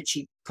 knowing that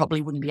she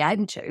probably wouldn't be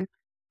able to. And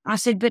I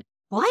said, but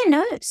why a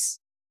nurse?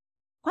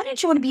 Why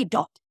don't you want to be a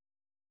doctor?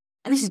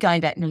 And this is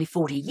going back nearly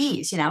 40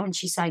 years, and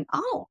she's saying,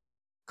 oh,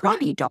 could I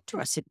be a doctor?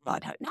 I said, well, I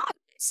don't know.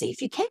 Let's see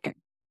if you can.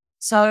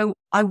 So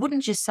I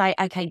wouldn't just say,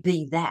 okay,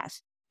 be that.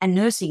 And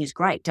nursing is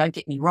great. Don't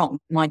get me wrong.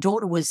 My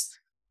daughter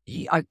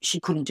she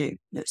couldn't do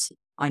nursing.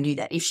 I knew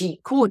that. If she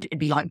could, it'd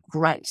be like,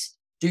 great,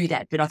 do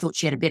that. But I thought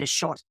she had a better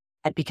shot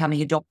at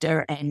becoming a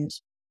doctor and,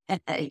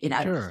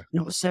 Sure.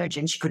 Not a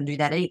surgeon. She couldn't do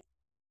that either.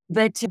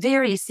 But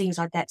various things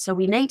like that. So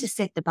we need to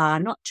set the bar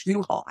not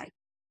too high,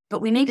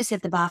 but we need to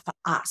set the bar for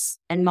us.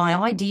 And my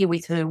idea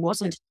with her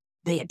wasn't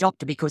be a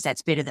doctor because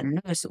that's better than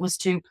a nurse. It was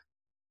to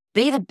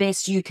be the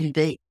best you can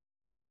be.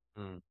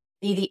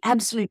 Be the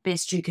absolute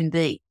best you can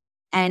be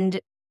and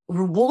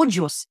reward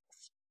yourself.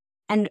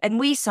 And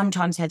we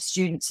sometimes have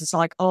students, it's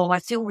like, oh, I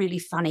feel really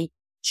funny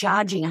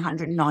charging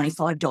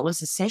 $195 a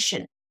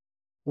session.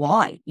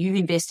 Why? You've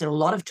invested a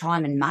lot of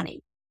time and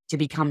money to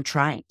become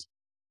trained.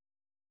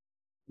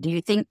 Do you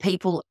think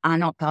people are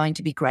not going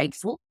to be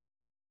grateful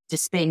to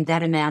spend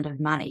that amount of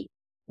money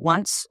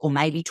once or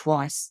maybe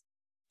twice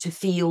to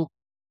feel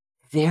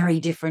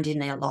very different in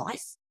their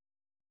life?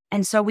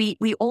 And so we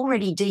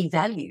already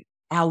devalue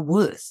our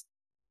worth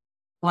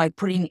by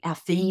putting our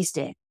fees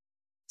down.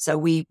 So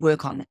we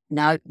work on it.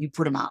 No, you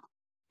put them up.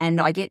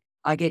 And I get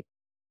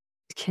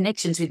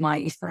connections with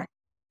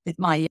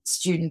my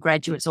student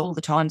graduates all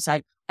the time.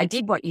 So I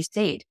did what you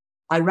said.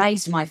 I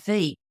raised my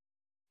fee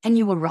and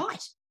you were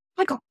right.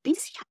 I got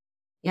busier.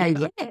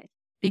 Yeah.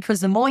 Because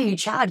the more you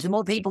charge, the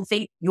more people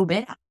think you're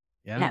better.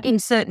 Yeah. In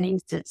certain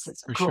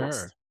instances, of course.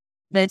 Sure.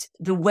 But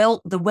the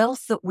wealth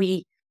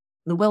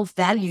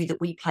value that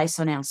we place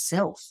on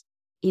ourselves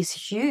is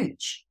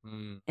huge.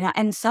 And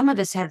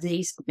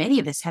many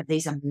of us have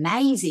these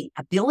amazing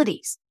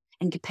abilities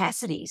and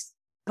capacities,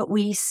 but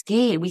we're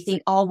scared. We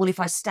think, oh, well, if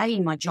I stay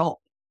in my job,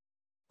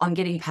 I'm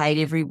getting paid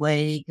every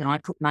week and I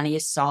put money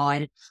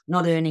aside,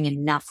 not earning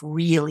enough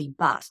really,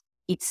 but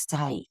it's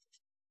safe.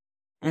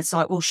 And it's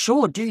like, well,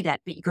 sure, do that,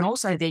 but you can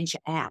also venture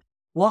out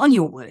while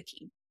you're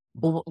working,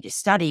 or you're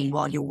studying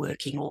while you're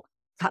working, or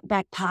cut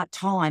back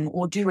part-time,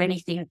 or do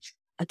anything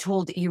at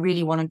all that you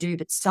really want to do,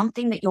 but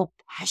something that you're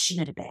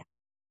passionate about.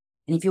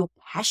 And if you're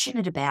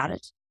passionate about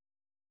it,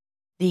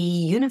 the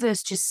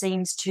universe just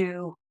seems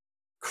to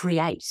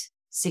create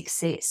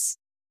success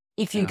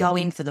if you go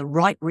in for the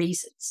right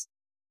reasons.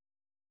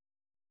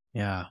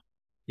 Yeah.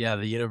 Yeah.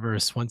 The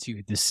universe, once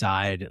you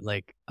decide,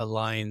 like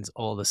aligns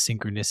all the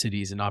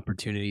synchronicities and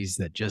opportunities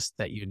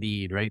that you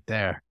need right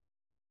there.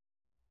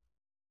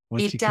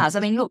 It does. I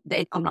mean, look,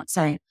 I'm not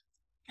saying,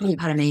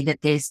 pardon me,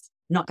 that there's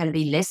not going to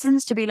be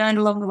lessons to be learned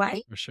along the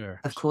way. For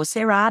sure. Of course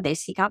there are.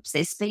 There's hiccups,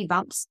 there's speed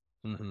bumps.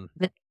 Mm-hmm.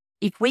 But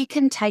if we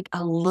can take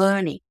a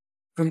learning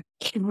from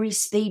every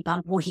speed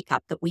bump or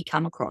hiccup that we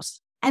come across,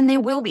 and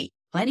there will be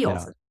plenty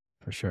of them.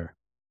 For sure.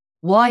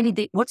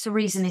 What's the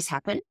reason this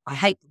happened? I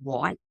hate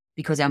why,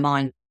 because our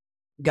mind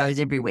goes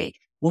everywhere.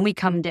 When we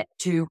come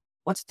to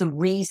what's the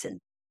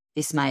reason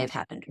this may have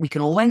happened, we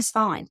can always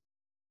find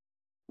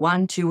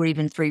 1, 2, or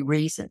even 3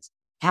 reasons.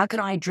 How can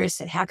I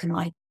address it? How can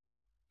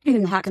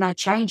I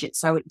change it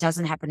so it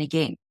doesn't happen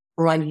again?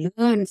 Or I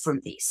learn from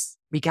this,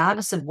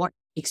 regardless of what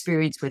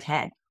experience we've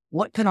had.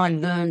 What can I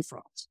learn from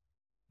it?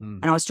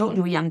 And I was talking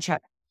to a young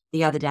chap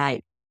the other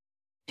day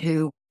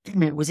who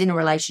was in a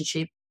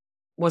relationship,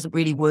 wasn't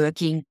really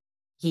working.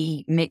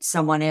 He met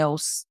someone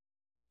else,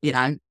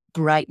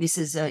 great. This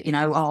is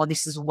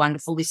this is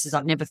wonderful.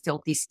 I've never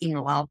felt this in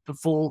love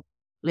before.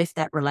 Left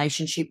that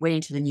relationship, went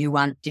into the new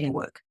one, didn't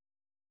work.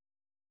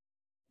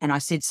 And I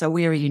said, so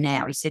where are you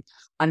now? He said,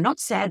 I'm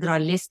not sad that I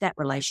left that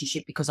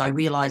relationship because I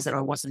realized that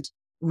I wasn't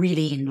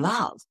really in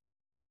love.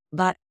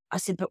 But I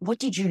said, but what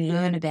did you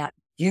learn about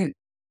you?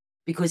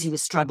 Because he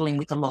was struggling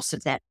with the loss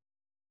of that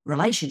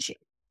relationship.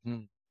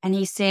 And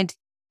he said,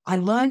 I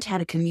learned how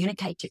to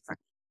communicate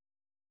differently.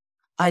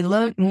 I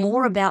learned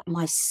more about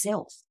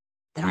myself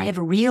than I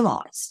ever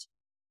realized.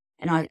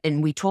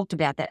 And we talked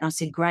about that. And I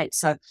said, great.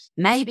 So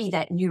maybe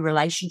that new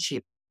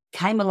relationship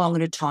came along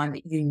at a time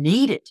that you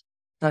needed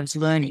those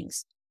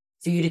learnings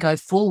for you to go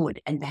forward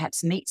and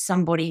perhaps meet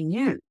somebody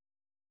new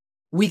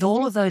with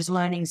all of those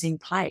learnings in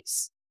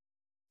place.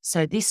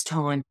 So this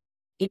time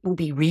it will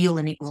be real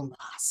and it will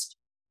last.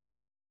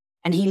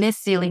 And he left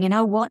feeling, you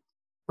know what?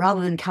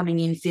 Rather than coming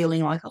in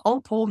feeling like,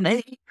 oh, poor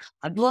me,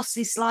 I've lost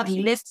this love.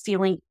 He left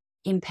feeling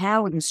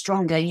empowered and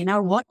stronger. You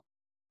know what?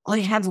 I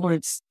have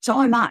learned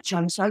so much.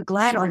 I'm so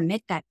glad I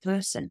met that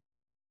person.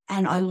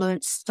 And I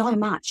learned so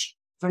much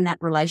from that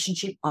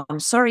relationship. I'm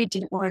sorry it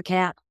didn't work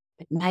out,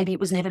 but maybe it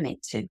was never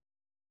meant to.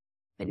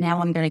 But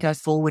now I'm going to go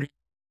forward,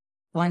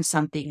 find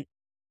something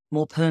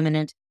more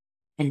permanent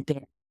and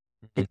better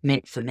that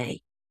meant for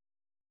me.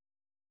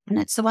 And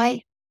that's the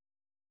way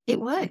it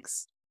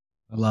works.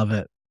 I love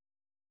it.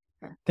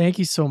 Thank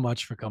you so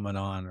much for coming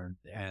on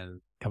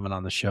and coming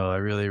on the show. I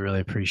really, really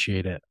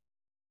appreciate it.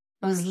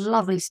 It was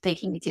lovely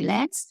speaking with you,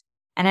 Lance.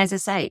 And as I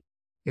say,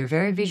 you're a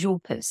very visual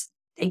person.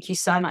 Thank you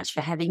so much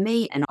for having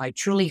me. And I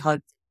truly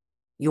hope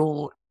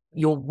your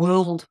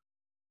world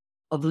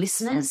of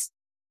listeners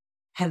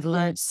have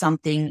learned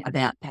something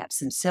about perhaps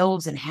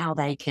themselves and how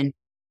they can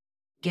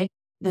get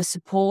the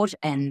support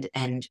and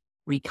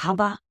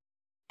recover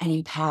and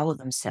empower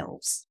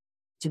themselves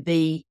to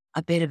be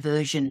a better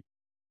version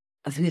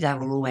of who they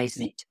were always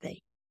meant to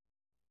be.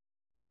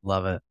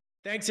 Love it.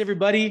 Thanks,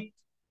 everybody.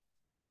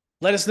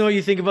 Let us know what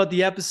you think about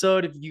the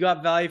episode. If you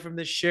got value from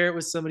this, share it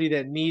with somebody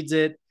that needs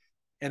it.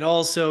 And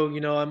also,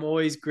 I'm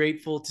always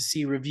grateful to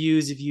see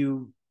reviews. If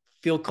you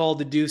feel called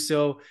to do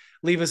so,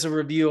 leave us a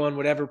review on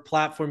whatever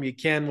platform you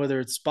can, whether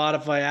it's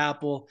Spotify,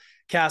 Apple,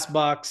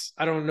 CastBox.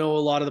 I don't know a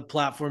lot of the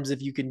platforms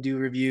if you can do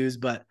reviews,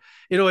 but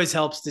it always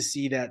helps to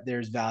see that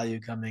there's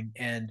value coming.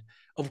 And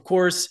of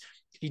course,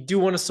 if you do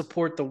want to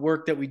support the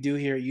work that we do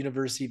here at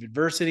University of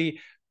Adversity,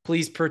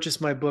 please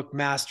purchase my book,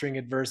 Mastering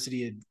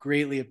Adversity. I'd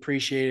greatly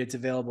appreciate it. It's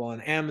available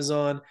on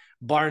Amazon,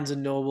 Barnes &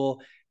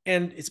 Noble,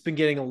 and it's been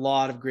getting a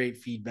lot of great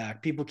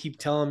feedback. People keep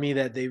telling me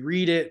that they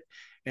read it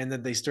and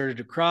that they started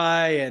to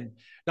cry. And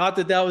not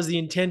that that was the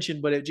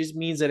intention, but it just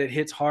means that it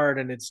hits hard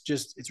and it's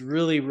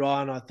really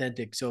raw and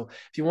authentic. So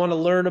if you want to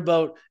learn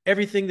about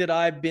everything that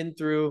I've been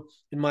through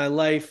in my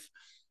life,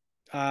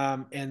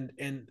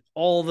 and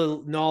all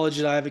the knowledge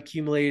that I've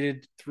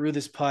accumulated through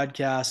this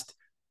podcast,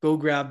 go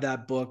grab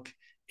that book.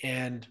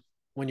 And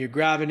when you're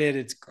grabbing it,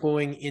 it's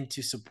going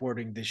into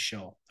supporting this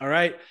show. All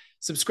right.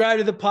 Subscribe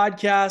to the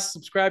podcast,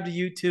 subscribe to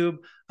YouTube.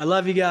 I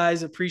love you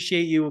guys.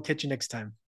 Appreciate you. We'll catch you next time.